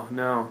now,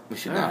 no. We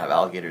should not have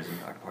alligators in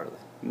our part of it.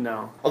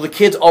 No. Well, the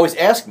kids always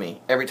ask me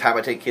every time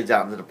I take kids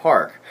out into the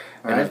park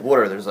and there's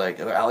water. There's like,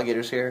 are there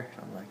alligators here?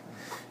 I'm like,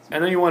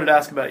 and then you wanted to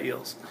ask about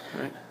eels,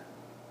 right?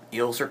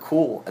 Eels are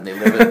cool, and they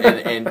live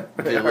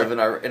they live in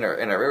our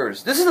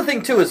rivers. This is the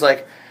thing too. Is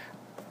like,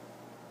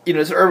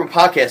 it's an urban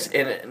podcast,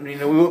 and we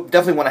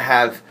definitely want to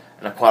have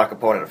an aquatic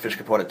component, a fish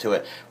component to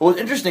it. But what's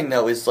interesting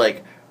though is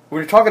like when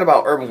you're talking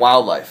about urban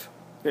wildlife.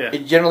 Yeah.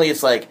 Generally,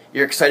 it's like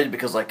you're excited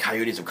because like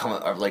coyotes have come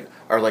are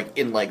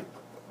in like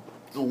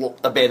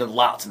abandoned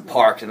lots and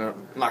parks and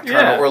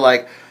nocturnal, or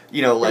like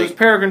there's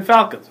peregrine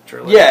falcons, which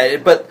are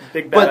like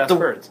big badass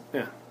birds.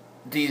 Yeah.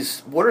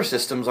 These water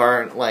systems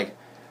aren't like,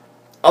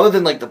 other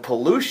than like the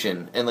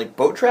pollution and like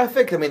boat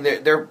traffic. I mean,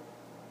 they're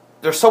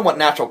somewhat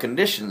natural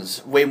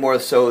conditions, way more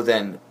so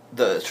than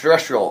the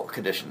terrestrial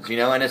conditions,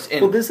 and it's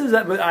in... Well, this is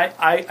that, but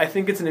I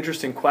think it's an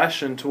interesting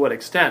question to what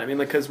extent. I mean,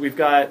 because we'll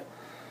get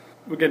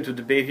into a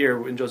debate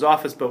here in Joe's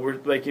office, but we're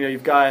like,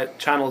 you've got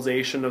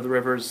channelization of the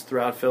rivers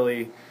throughout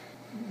Philly.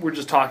 We're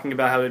just talking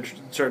about how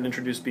certain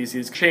introduced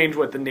species change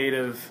what the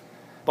native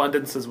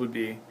abundances would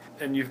be.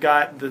 And you've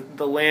got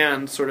the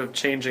land sort of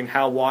changing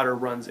how water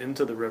runs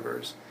into the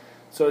rivers.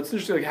 So it's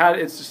just like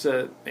it's just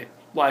a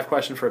live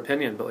question for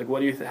opinion, but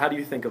like, how do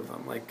you think of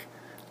them? Like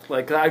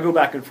I go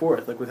back and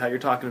forth, like with how you're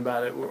talking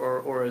about it,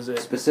 or is it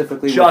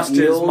specifically just with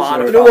eels as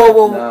modern?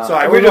 No.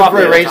 Sorry, we're off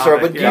doing the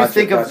brainstorm, but do you Gotcha,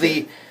 think of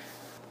gotcha.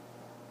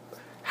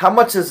 how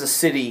much does the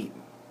city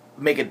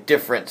make a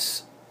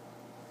difference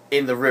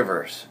in the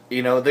rivers?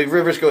 The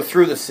rivers go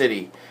through the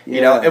city,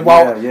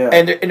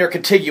 and they're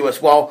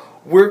contiguous. While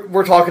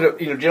we're talking,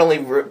 generally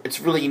it's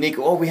really unique.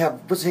 Oh, we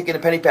have Woodsick and a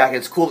Pennypack.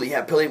 It's cool that you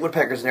have pileated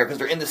woodpeckers in there because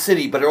they're in the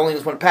city, but they're only in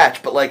this one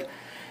patch. But like,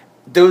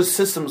 those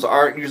systems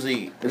aren't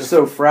usually... They're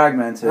so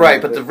fragmented. Right,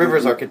 but the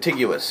rivers are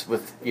contiguous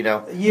with,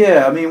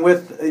 Yeah, I mean,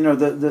 with,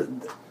 the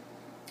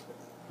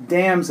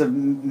dams have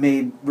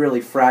made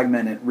really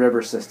fragmented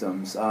river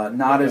systems.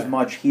 Not as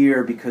much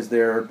here because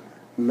they're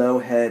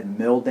low-head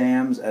mill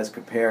dams as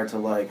compared to,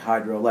 like,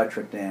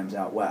 hydroelectric dams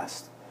out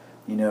west,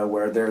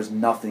 where there's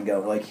nothing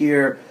going. Like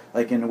here,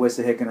 like in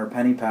Wissahickon or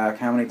Pennypack,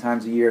 how many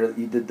times a year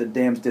the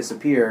dams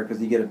disappear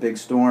because you get a big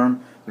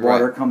storm,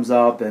 water comes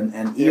up,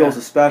 and eels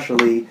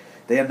especially...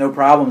 they have no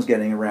problems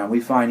getting around. We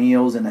find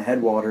eels in the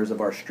headwaters of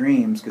our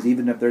streams because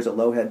even if there's a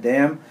low head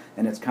dam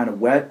and it's kind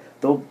of wet,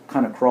 they'll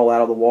kind of crawl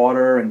out of the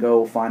water and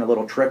go find a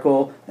little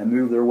trickle and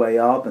move their way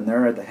up, and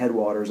they're at the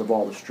headwaters of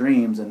all the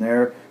streams, and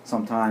they're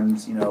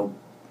sometimes,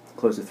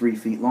 close to 3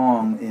 feet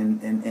long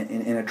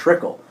in a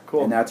trickle.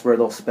 Cool. And that's where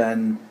they'll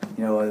spend,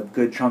 a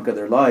good chunk of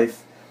their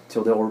life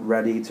till they're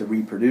ready to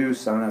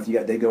reproduce. I don't know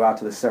if they go out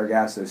to the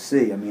Sargasso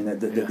Sea. I mean,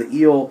 the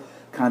eel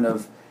kind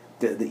of,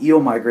 the eel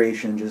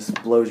migration just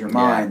blows your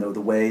mind, though, the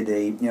way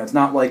they, it's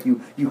not like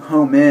you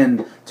home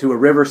in to a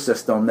river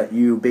system that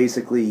you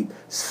basically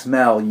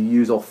smell. You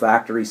use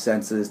olfactory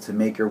senses to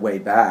make your way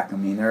back. I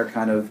mean, they're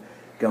kind of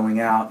going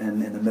out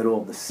in the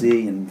middle of the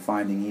sea and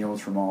finding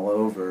eels from all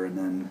over, and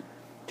then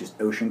just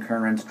ocean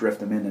currents drift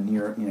them into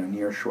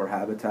near shore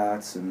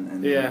habitats,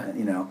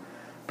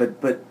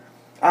 but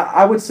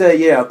I would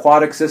say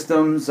aquatic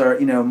systems are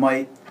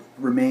might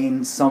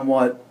remain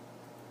somewhat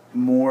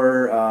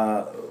more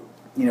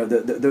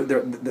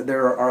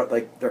there are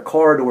like their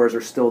corridors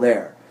are still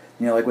there,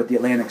 like with the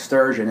Atlantic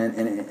sturgeon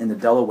in the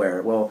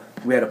Delaware. Well,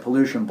 we had a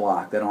pollution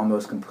block that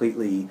almost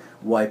completely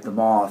wiped them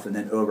off, and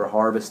then over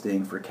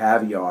harvesting for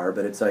caviar.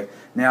 But it's like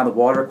now the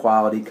water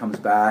quality comes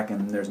back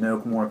and there's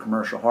no more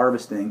commercial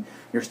harvesting.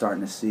 You're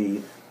starting to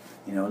see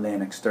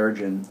Atlantic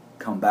sturgeon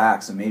come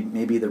back, so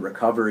maybe the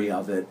recovery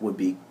of it would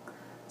be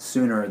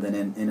sooner than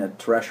in a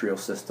terrestrial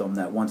system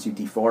that once you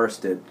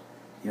deforest it,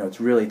 it's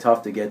really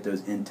tough to get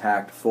those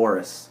intact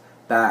forests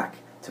back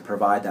to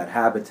provide that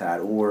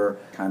habitat, or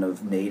kind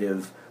of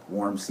native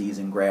warm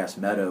season grass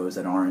meadows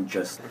that aren't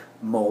just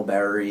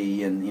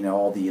mulberry and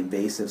all the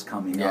invasives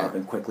coming up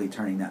and quickly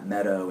turning that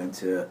meadow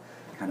into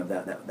kind of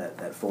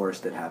that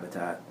forested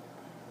habitat.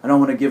 I don't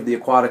want to give the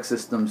aquatic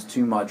systems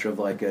too much of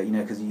like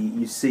because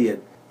you see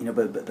it,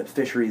 but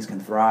fisheries can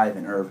thrive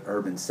in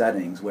urban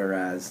settings,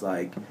 whereas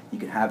like you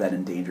can have that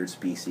endangered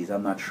species.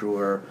 I'm not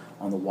sure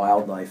on the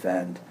wildlife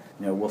end.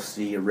 We'll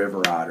see a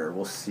river otter,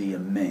 we'll see a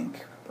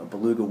mink, a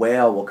beluga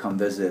whale will come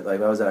visit. Like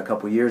I was at a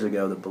couple years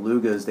ago, the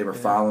belugas, they were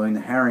following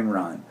the herring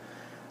run.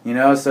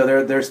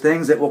 So there's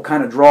things that will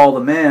kind of draw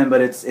them in,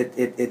 but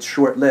it's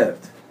short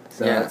lived.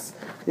 So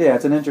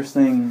it's an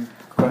interesting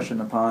question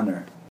to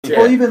ponder. Yeah.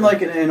 Well, even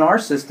like in our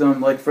system,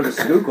 like for the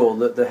Schuylkill,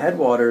 the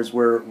headwaters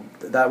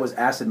that was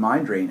acid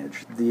mine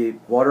drainage. The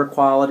water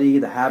quality,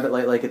 the habit,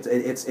 like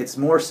it's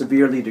more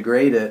severely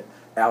degraded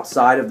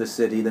outside of the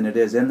city than it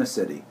is in the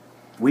city.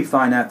 We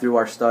find that through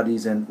our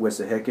studies in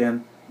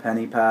Wissahickon,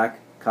 Pennypack,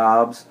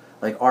 Cobbs.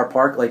 Like our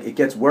park, like it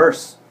gets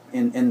worse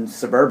in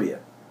suburbia.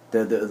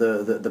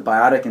 The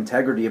biotic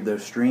integrity of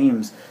those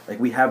streams, like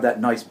we have that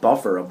nice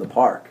buffer of the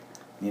park.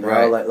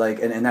 Right.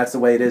 And that's the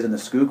way it is in the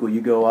Schuylkill.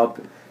 You go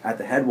up at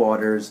the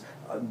headwaters,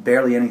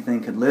 barely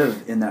anything could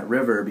live in that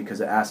river because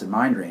of acid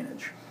mine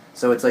drainage.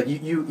 So it's like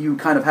you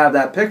kind of have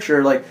that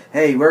picture like,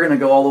 hey, we're going to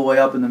go all the way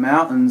up in the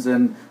mountains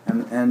and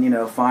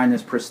find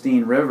this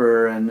pristine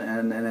river, and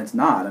it's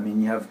not. I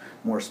mean, you have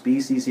more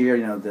species here,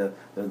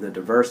 the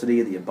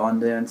diversity, the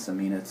abundance. I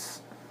mean,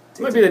 it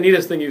might be the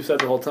neatest thing you've said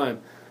the whole time.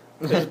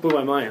 It just blew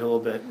my mind a little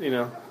bit,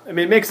 I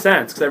mean, it makes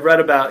sense because I've read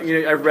about,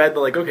 I've read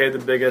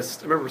the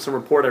biggest, I remember some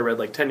report I read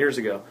like 10 years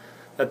ago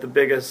that the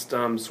biggest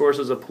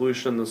sources of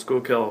pollution in the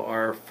Schuylkill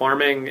are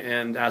farming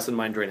and acid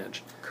mine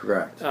drainage.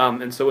 Correct.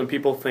 And so when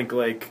people think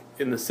like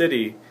in the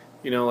city,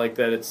 like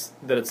that it's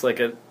like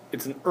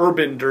it's an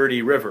urban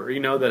dirty river,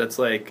 that it's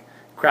like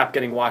crap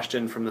getting washed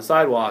in from the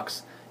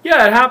sidewalks.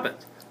 Yeah, it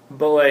happens.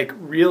 But like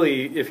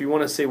really, if you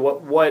want to say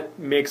what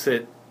makes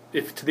it,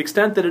 if to the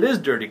extent that it is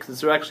dirty,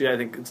 because actually I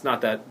think it's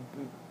not that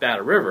bad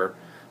a river,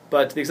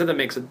 but to the extent that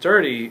makes it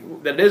dirty,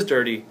 that it is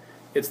dirty,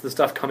 it's the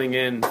stuff coming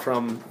in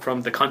from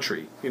the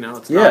country.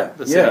 It's not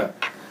the city. Yeah.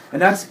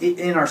 And that's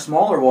in our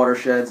smaller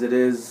watersheds. It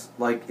is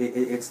like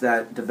it's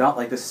that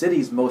like the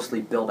city's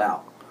mostly built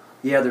out.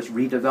 Yeah, there's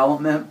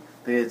redevelopment.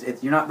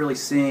 You're not really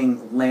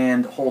seeing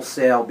land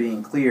wholesale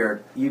being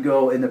cleared. You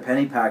go in the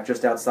Pennypack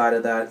just outside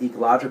of that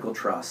ecological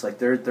trust. Like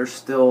they're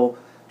still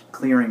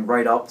clearing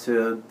right up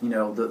to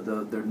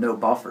the no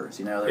buffers.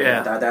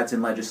 That's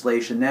in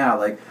legislation now.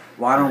 Like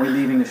why aren't we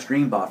leaving the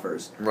stream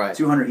buffers? Right.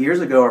 200 years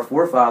ago, our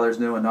forefathers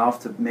knew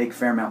enough to make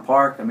Fairmount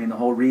Park. I mean, the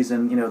whole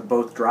reason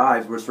both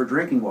drives was for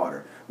drinking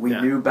water. We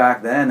knew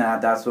back then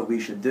that that's what we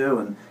should do,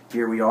 and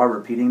here we are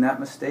repeating that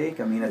mistake.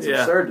 I mean, it's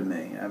absurd to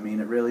me. I mean,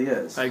 it really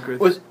is. I agree.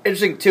 What's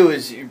interesting too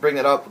is you bring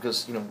that up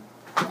because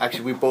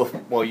actually we both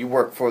you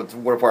work for the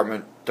water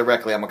department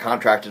directly. I'm a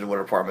contractor to the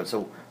water department,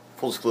 so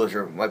full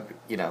disclosure,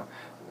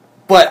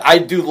 but I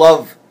do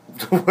love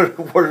the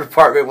water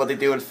department, what they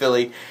do in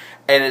Philly,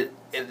 and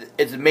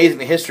it's amazing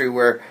the history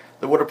where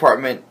the water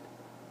department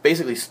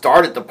basically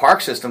started the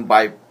park system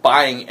by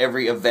buying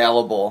every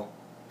available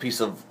piece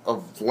of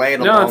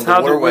land along the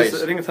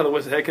waterways. I think it's how the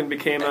Wissahickon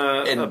became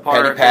a Pennypack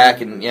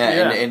park.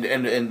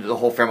 And the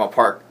whole Fairmount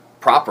Park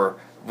proper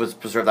was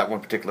preserved, that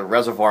one particular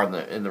reservoir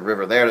in the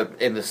river there,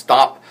 and to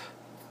stop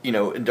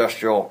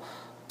industrial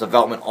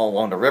development all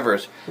along the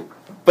rivers.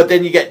 But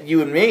then you get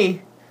you and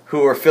me,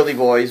 who are Philly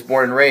boys,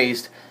 born and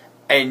raised,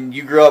 and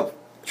you grew up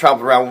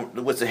tromping around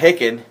the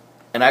Wissahickon,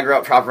 and I grew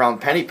up tromping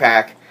around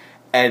Pennypack,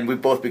 and we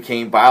both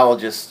became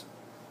biologists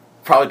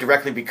probably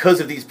directly because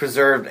of these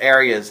preserved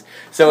areas.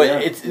 So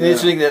it's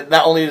interesting that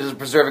not only is it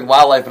preserving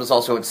wildlife, but it's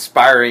also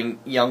inspiring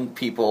young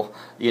people,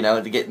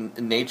 to get in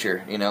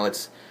nature.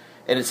 It's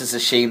just a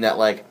shame that,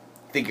 like,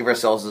 think of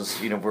ourselves as,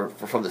 we're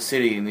from the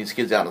city, and these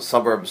kids out in the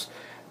suburbs,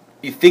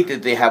 you think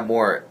that they have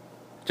more,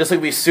 just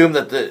like we assume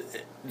that the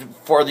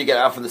farther you get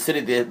out from the city,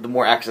 the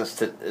more access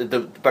to,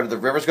 the better the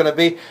river's going to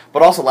be.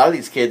 But also a lot of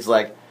these kids,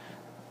 like,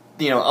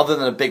 other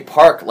than a big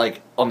park,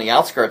 like, on the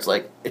outskirts,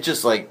 like, it's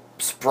just, like,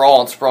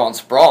 sprawl,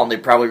 and they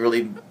probably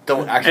really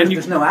don't actually...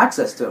 There's no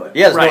access to it.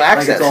 Yeah, there's no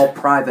access. Like, it's all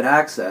private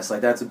access.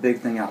 Like, that's a big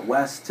thing out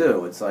west,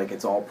 too. It's like,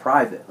 it's all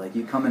private. Like,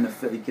 you come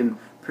into... You can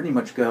pretty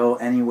much go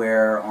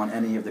anywhere on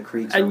any of the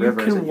creeks or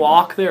rivers. And you can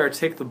walk there or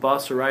take the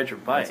bus or ride your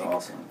bike. That's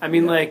awesome. I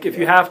mean, if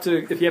you have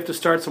to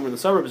start somewhere in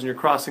the suburbs and you're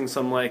crossing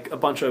some, like, a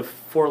bunch of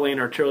 4-lane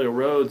arterial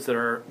roads that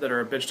are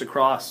a bitch to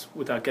cross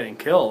without getting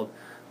killed,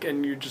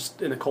 and you're just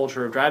in a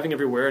culture of driving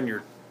everywhere and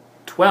you're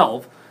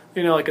 12...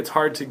 it's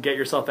hard to get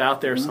yourself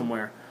out there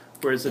somewhere.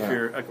 Whereas if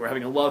you're, like, we're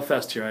having a love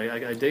fest here,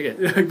 I dig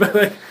it.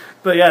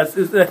 but yeah,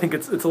 I think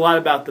it's a lot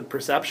about the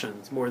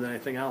perceptions more than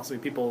anything else. I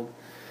mean, people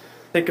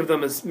think of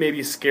them as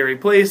maybe scary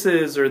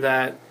places, or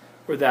that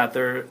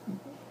they're,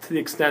 to the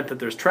extent that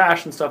there's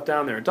trash and stuff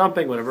down there,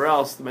 dumping, whatever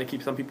else, that might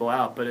keep some people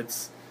out. But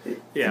it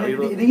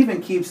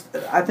even keeps.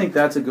 I think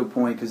that's a good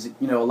point, because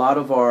a lot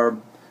of our,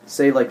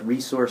 say, like,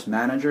 resource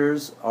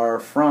managers are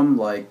from,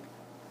 like,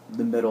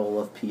 the middle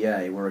of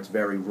PA, where it's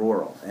very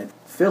rural, and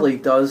Philly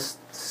does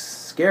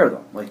scare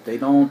them. Like, they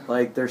don't,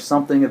 like, there's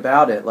something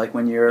about it, like,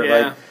 when you're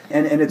like,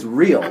 and it's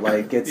real,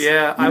 like, it's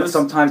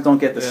sometimes don't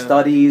get the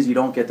studies, you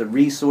don't get the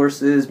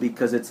resources,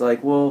 because it's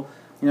like, well,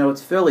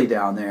 it's Philly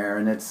down there,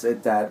 and it's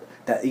that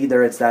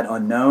either it's that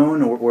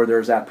unknown, or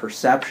there's that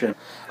perception.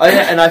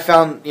 And I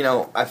found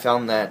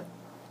that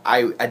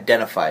I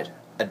identified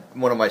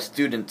one of my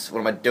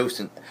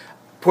docents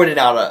pointed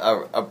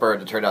out a bird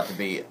that turned out to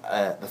be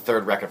the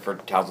third record for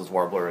Townsend's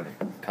warbler in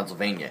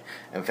Pennsylvania,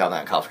 and found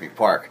that in Cobbs Creek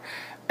Park.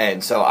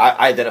 And so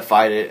I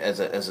identified it as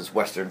this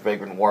western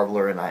vagrant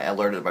warbler, and I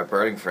alerted my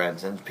birding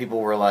friends, and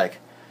people were, like,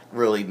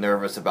 really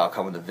nervous about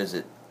coming to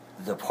visit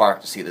the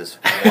park to see this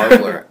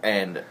warbler.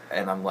 and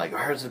I'm like,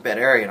 where's the bad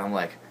area? And I'm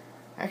like,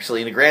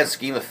 actually, in the grand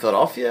scheme of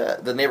Philadelphia,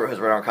 the neighborhoods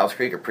right around Cobbs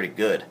Creek are pretty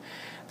good.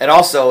 And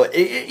also,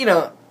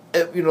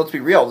 let's be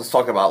real, let's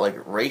talk about, like,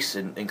 race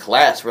and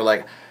class. We're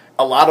like,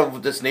 a lot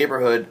of this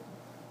neighborhood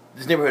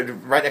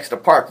right next to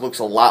the park looks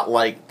a lot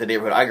like the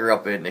neighborhood I grew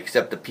up in,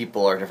 except the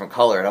people are a different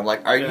color. And I'm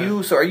like, are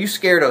you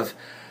scared of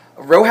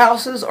row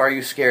houses, or are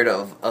you scared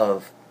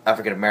of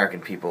African American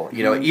people?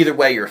 Either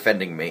way, you're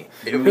offending me.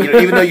 Even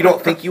though you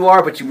don't think you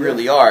are, but you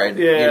really are. And,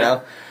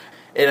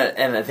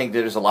 and I think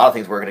there's a lot of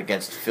things working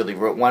against Philly.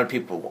 One,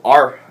 people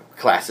are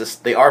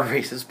classist, they are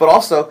racist, but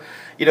also,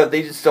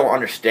 they just don't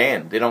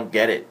understand. They don't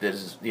get it.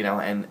 There's,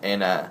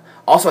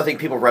 also I think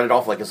people write it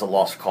off like it's a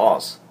lost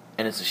cause.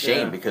 And it's a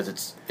shame, because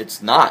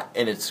it's not,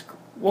 and it's...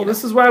 Well,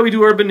 this is why we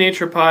do Urban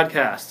Nature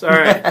podcasts. All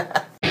right.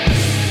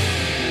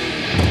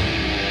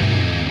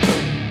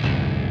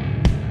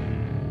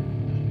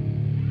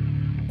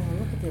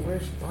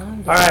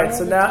 All right,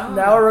 so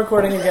now we're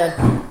recording again.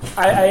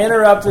 I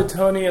interrupted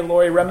Tony and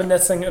Lori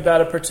reminiscing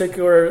about a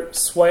particular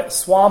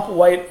swamp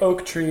white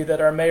oak tree that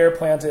our mayor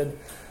planted,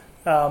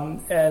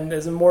 and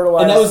is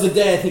immortalized... And that was the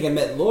day I think I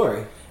met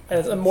Lori. And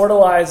it's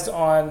immortalized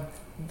on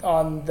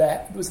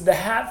was it the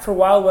hat for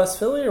Wild West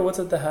Philly, or what's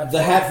it the hat?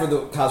 The hat for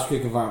the Cobbs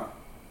Creek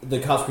the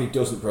Cobbs Creek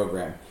docent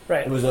program.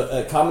 Right. It was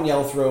a common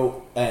yellow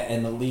throat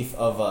and the leaf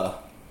of a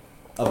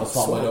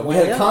swamp white oak. We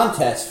had a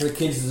contest for the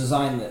kids to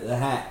design the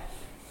hat,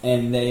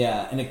 and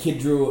a kid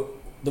drew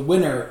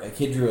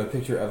a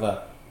picture of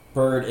a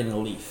bird and a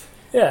leaf.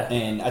 Yeah.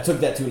 And I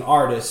took that to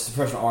a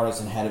professional artist,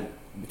 and had it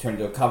turned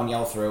into a common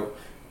yellow throat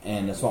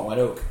and a swamp white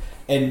oak.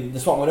 And the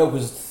swamp white oak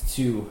was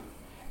to...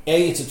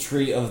 it's a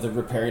tree of the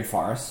riparian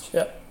forest.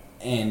 Yep.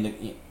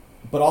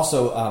 But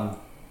also,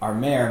 our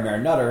Mayor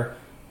Nutter,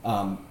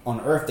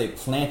 on Earth, they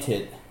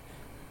planted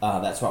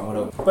that swamp white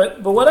oak.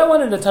 But what I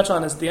wanted to touch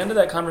on is at the end of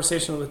that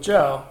conversation with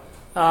Joe,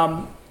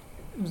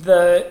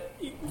 the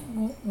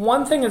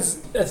one thing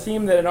is a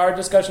theme that in our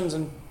discussions,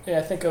 and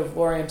I think of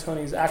Lori and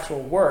Tony's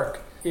actual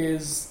work,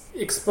 is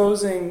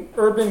exposing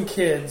urban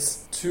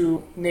kids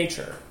to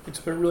nature,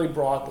 to put it really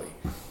broadly.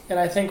 And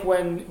I think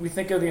when we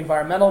think of the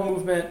environmental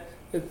movement,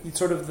 it's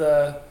sort of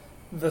the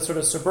sort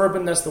of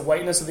suburbanness, the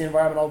whiteness of the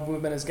environmental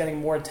movement is getting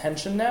more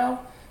attention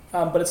now.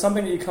 But it's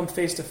something that you come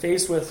face to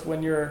face with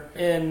when you're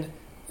in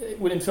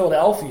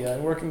Philadelphia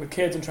and working with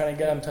kids and trying to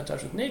get them to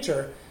touch with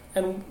nature.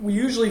 And we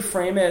usually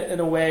frame it in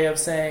a way of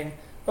saying,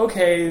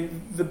 okay,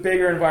 the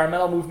bigger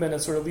environmental movement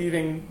is sort of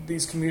leaving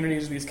these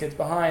communities, these kids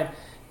behind.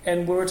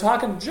 And when we're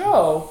talking to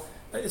Joe,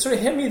 it sort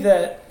of hit me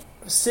that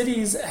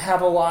cities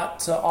have a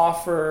lot to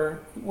offer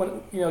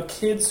when,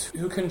 kids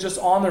who can just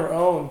on their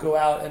own go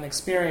out and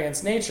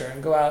experience nature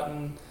and go out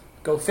and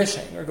go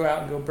fishing or go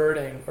out and go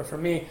birding, or for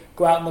me,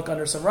 go out and look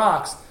under some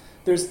rocks.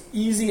 there's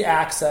easy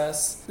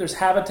access. There's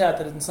habitat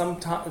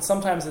that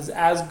sometimes is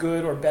as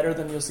good or better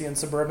than you'll see in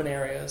suburban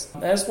areas.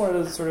 I just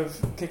wanted to sort of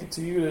kick it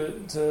to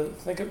you to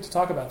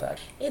talk about that.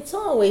 It's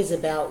always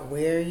about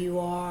where you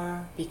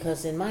are,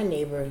 because in my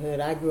neighborhood,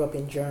 I grew up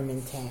in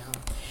Germantown,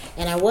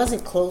 and I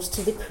wasn't close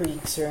to the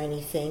creeks or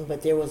anything,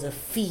 but there was a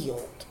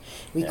field.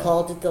 We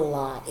called it the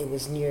Lot. It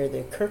was near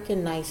the Kirk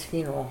and Nice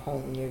Funeral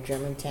Home near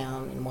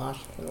Germantown in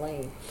Washington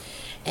Lane.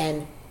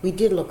 And we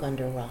did look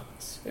under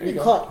rocks. We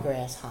caught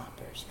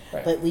grasshoppers.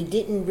 Right. But we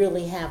didn't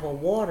really have a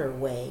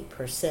waterway,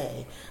 per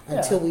se,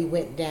 until we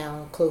went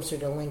down closer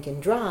to Lincoln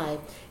Drive,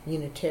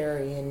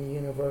 Unitarian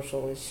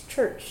Universalist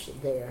Church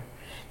there.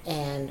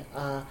 And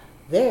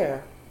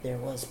there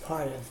was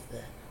part of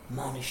the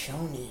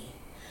Montashonee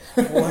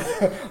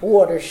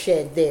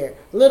watershed there.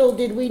 Little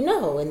did we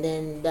know, and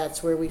then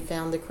that's where we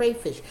found the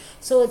crayfish.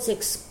 So it's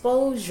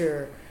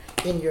exposure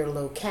in your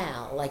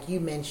locale, like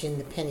you mentioned,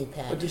 the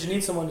Pennypack. But did you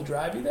need someone to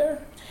drive you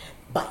there?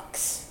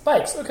 Bikes.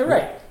 Okay,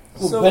 right.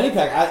 Well, so,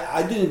 Pennypack,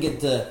 I didn't get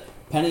to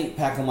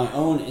Pennypack on my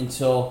own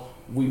until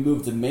we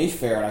moved to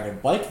Mayfair and I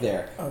could bike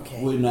there.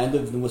 Okay. When I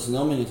lived in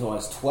Wissinoming until I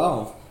was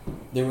 12,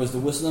 there was the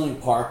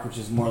Wissinoming Park, which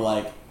is more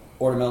like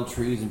ornamental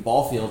trees and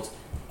ball fields,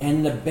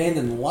 and an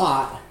abandoned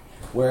lot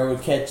where I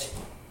would catch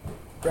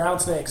brown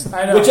snakes.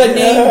 I know. Which I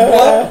named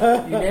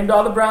what? You named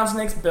all the brown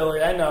snakes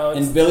Billy. I know.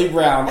 And Billy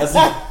Brown.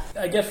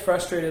 I get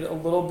frustrated a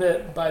little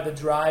bit by the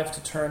drive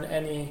to turn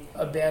any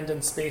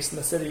abandoned space in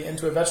the city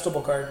into a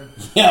vegetable garden.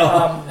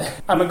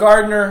 I'm a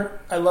gardener.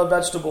 I love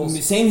vegetables.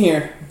 Same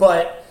here.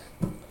 But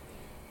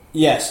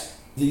yes,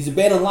 these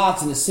abandoned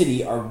lots in the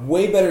city are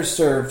way better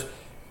served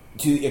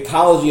to the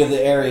ecology of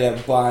the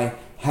area by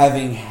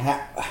having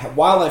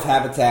wildlife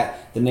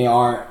habitat than they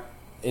are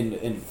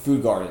in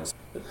food gardens.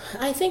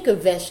 I think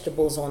of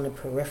vegetables on the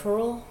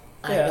peripheral.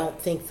 Yeah. I don't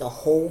think the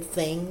whole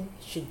thing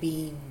should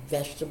be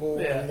vegetable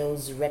in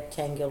those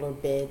rectangular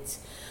beds.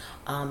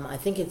 I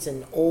think it's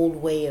an old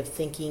way of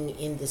thinking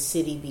in the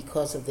city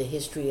because of the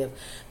history of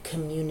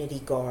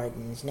community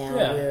gardens. Now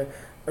we're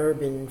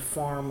urban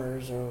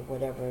farmers or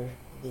whatever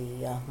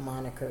the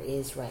moniker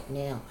is right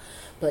now.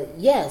 But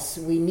yes,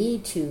 we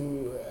need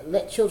to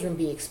let children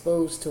be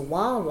exposed to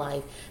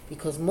wildlife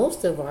because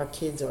most of our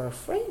kids are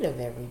afraid of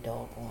every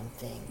doggone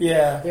thing.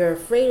 Yeah. They're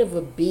afraid of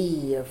a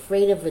bee,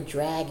 afraid of a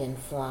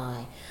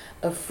dragonfly,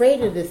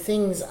 afraid of the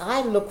things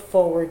I look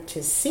forward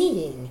to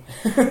seeing.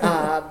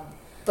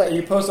 But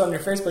you post on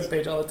your Facebook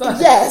page all the time.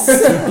 Yes.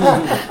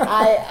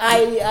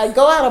 I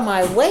go out of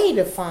my way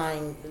to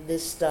find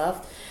this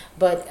stuff,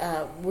 but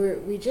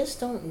we just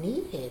don't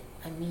need it.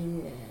 I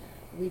mean,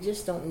 we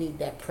just don't need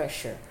that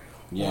pressure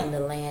on the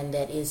land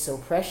that is so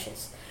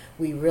precious.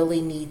 We really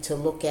need to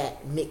look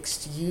at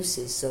mixed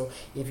uses. So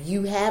if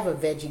you have a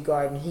veggie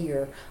garden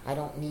here, I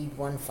don't need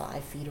one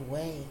 5 feet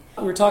away.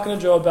 We were talking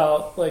to Joe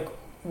about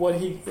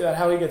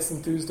how he gets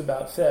enthused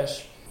about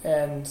fish,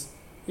 and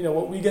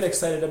what we get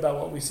excited about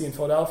what we see in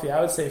Philadelphia.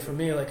 I would say for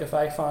me, if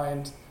I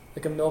find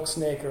a milk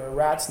snake or a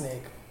rat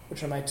snake,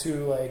 which are my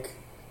two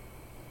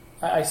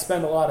I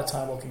spend a lot of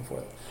time looking for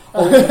them.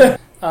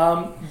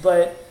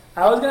 But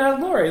I was going to ask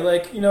Lori,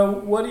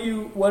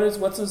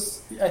 what's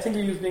this? I think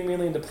you're being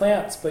mainly into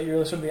plants, but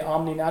you're sort of the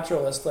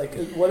omni-naturalist.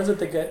 What is it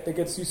that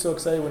gets you so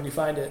excited when you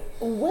find it?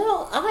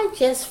 Well, I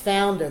just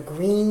found a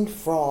green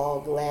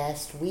frog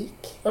last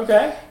week.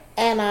 Okay.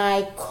 And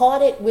I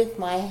caught it with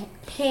my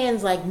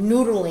hands like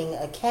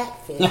noodling a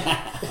catfish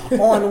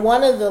on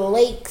one of the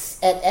lakes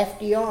at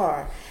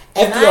FDR.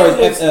 And FDR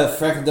is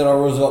Franklin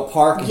Delano Roosevelt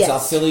Park in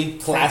South Philly,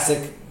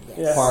 classic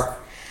park.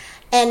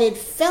 And it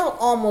felt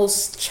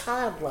almost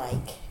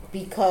childlike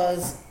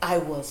because I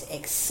was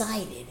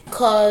excited.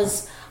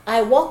 Because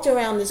I walked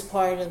around this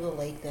part of the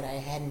lake that I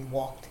hadn't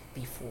walked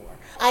before.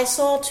 I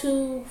saw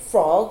 2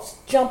 frogs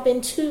jump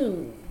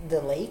into the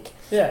lake.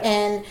 Yeah.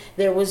 And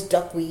there was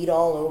duckweed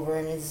all over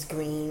and it's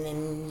green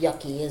and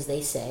yucky, as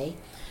they say.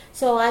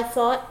 So I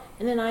thought,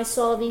 and then I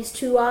saw these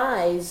 2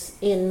 eyes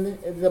in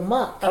the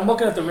muck. I'm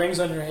looking at the rings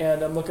on your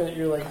hand. I'm looking at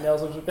your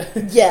nails.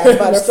 Yeah,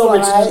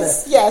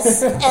 butterflies.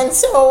 Yes. And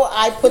so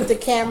I put the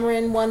camera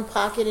in one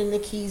pocket and the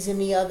keys in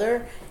the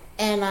other,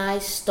 and I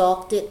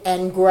stalked it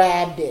and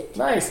grabbed it.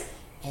 Nice.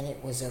 And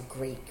it was a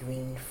great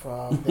green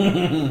frog,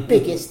 the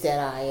biggest that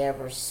I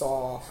ever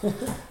saw. And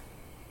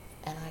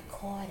I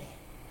caught it.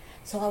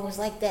 So I was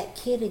like that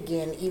kid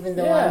again, even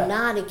though I'm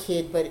not a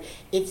kid, but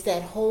it's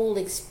that whole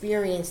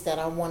experience that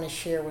I want to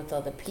share with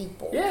other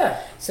people.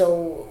 Yeah.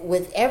 So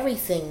with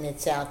everything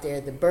that's out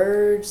there, the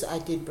birds, I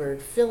did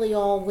Bird Philly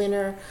all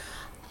winter.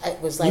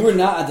 It was like... You were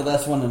not at the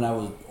last one and I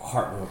was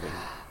heartbroken.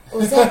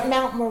 Was that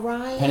Mount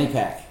Moriah?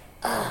 Pennypack.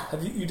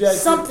 Have you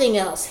guys something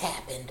else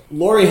happened.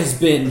 Lori has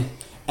been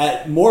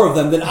at more of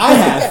them than I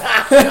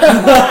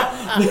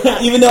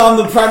have, even though I'm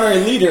the primary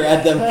leader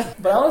at them.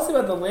 But I want to say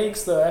about the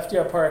lakes, though,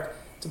 FDR Park,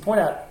 to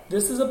point out,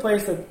 this is a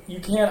place that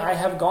I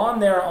have gone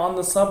there on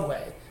the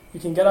subway.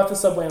 You can get off the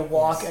subway and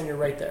walk, and you're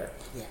right there.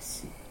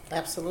 Yes.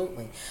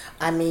 Absolutely.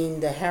 I mean,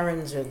 the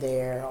herons are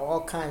there,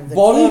 all kinds of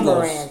Bald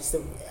eagles. cormorants.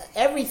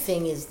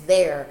 Everything is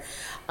there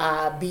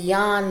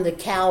beyond the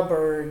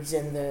cowbirds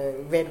and the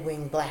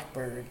red-winged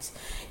blackbirds.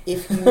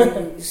 If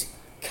you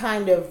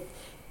kind of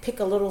pick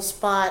a little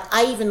spot,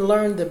 I even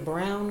learned the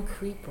brown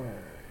creeper.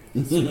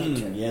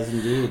 Yes,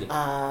 indeed.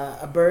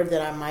 A bird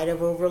that I might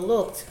have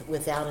overlooked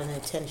without an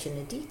attention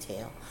to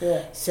detail.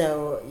 Yeah.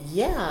 So,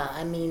 yeah,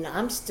 I mean,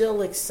 I'm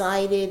still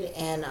excited,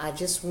 and I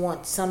just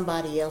want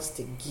somebody else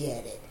to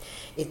get it.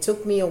 It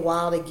took me a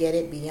while to get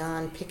it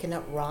beyond picking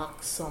up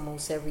rocks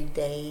almost every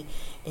day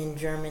in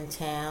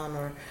Germantown,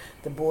 or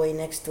the boy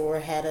next door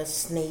had a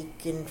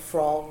snake and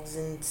frogs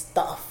and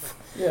stuff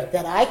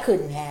that I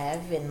couldn't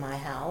have in my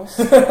house.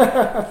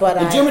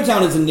 But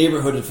Germantown is a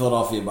neighborhood in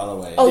Philadelphia, by the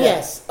way. Oh,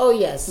 yes. Oh,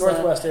 yes.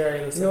 Northwest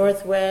area. Of the city.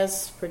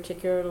 Northwest,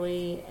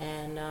 particularly,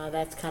 and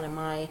that's kind of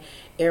my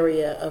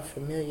area of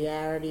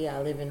familiarity.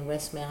 I live in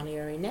West Mount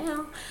Airy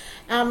now.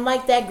 I'm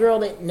like that girl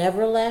that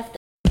never left.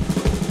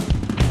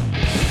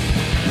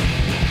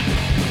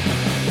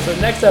 So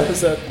next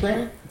episode,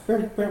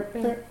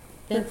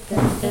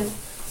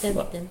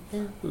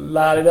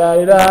 la di da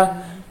di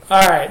da.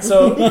 All right,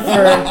 so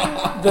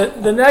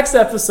for the next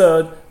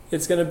episode,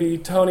 it's going to be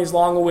Tony's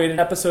long-awaited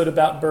episode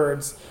about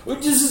birds.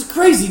 Which is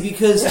crazy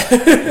because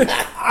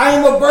I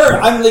am a bird.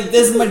 I'm like,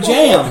 this is my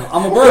jam.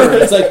 I'm a bird.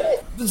 It's like,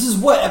 this is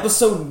what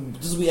episode?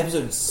 This will be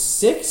episode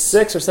 6?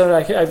 6 or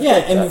 7.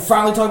 And we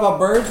finally talk about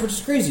birds, which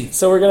is crazy.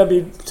 So we're going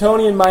to be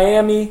Tony in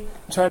Miami,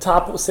 trying to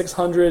top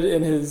 600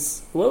 in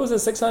his, what was it,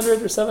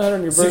 600 or 700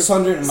 in your bird?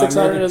 600 in my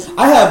 600 American.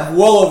 I have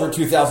well over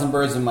 2,000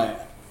 birds in my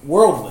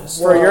world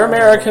list. For your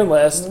American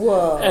list.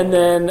 Whoa. And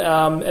then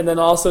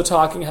also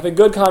have a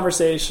good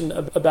conversation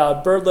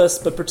about bird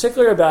lists, but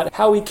particularly about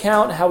how we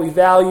count, how we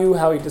value,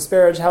 how we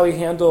disparage, how we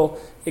handle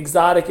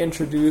exotic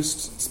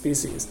introduced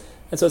species.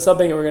 And so it's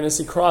something that we're going to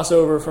see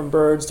crossover from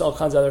birds to all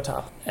kinds of other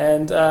topics.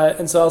 And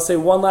so I'll say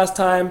one last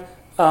time,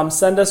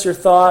 send us your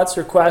thoughts,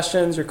 your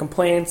questions, your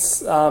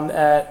complaints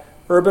at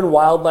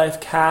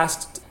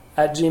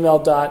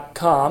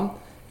urbanwildlifecast@gmail.com.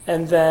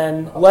 And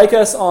then like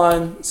us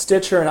on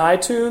Stitcher and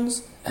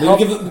iTunes.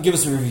 Maybe give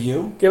us a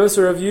review. Give us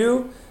a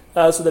review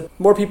so that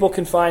more people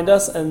can find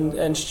us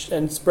and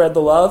spread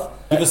the love.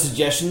 Give us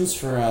suggestions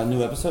for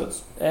new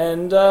episodes.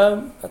 And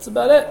that's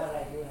about it.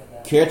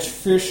 Catch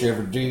fish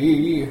every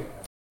day.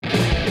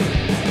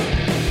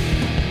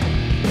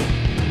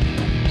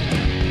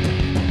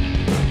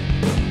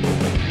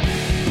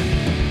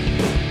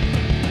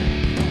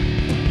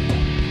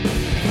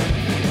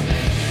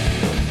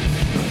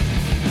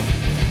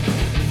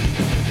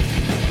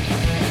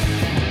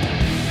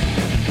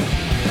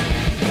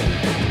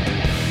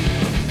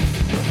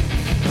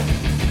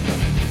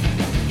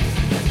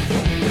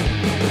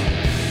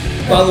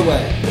 By the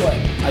way, What?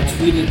 I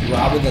tweeted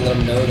Robert to let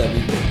him know that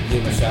we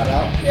gave him a shout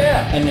out.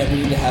 Yeah. And that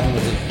we need to have him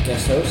as a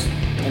guest host.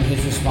 And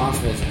his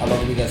response was, I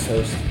love to be guest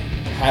host.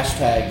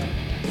 Hashtag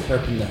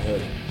Herp in the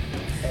Hood.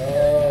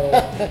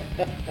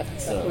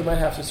 We might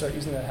have to start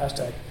using that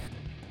hashtag.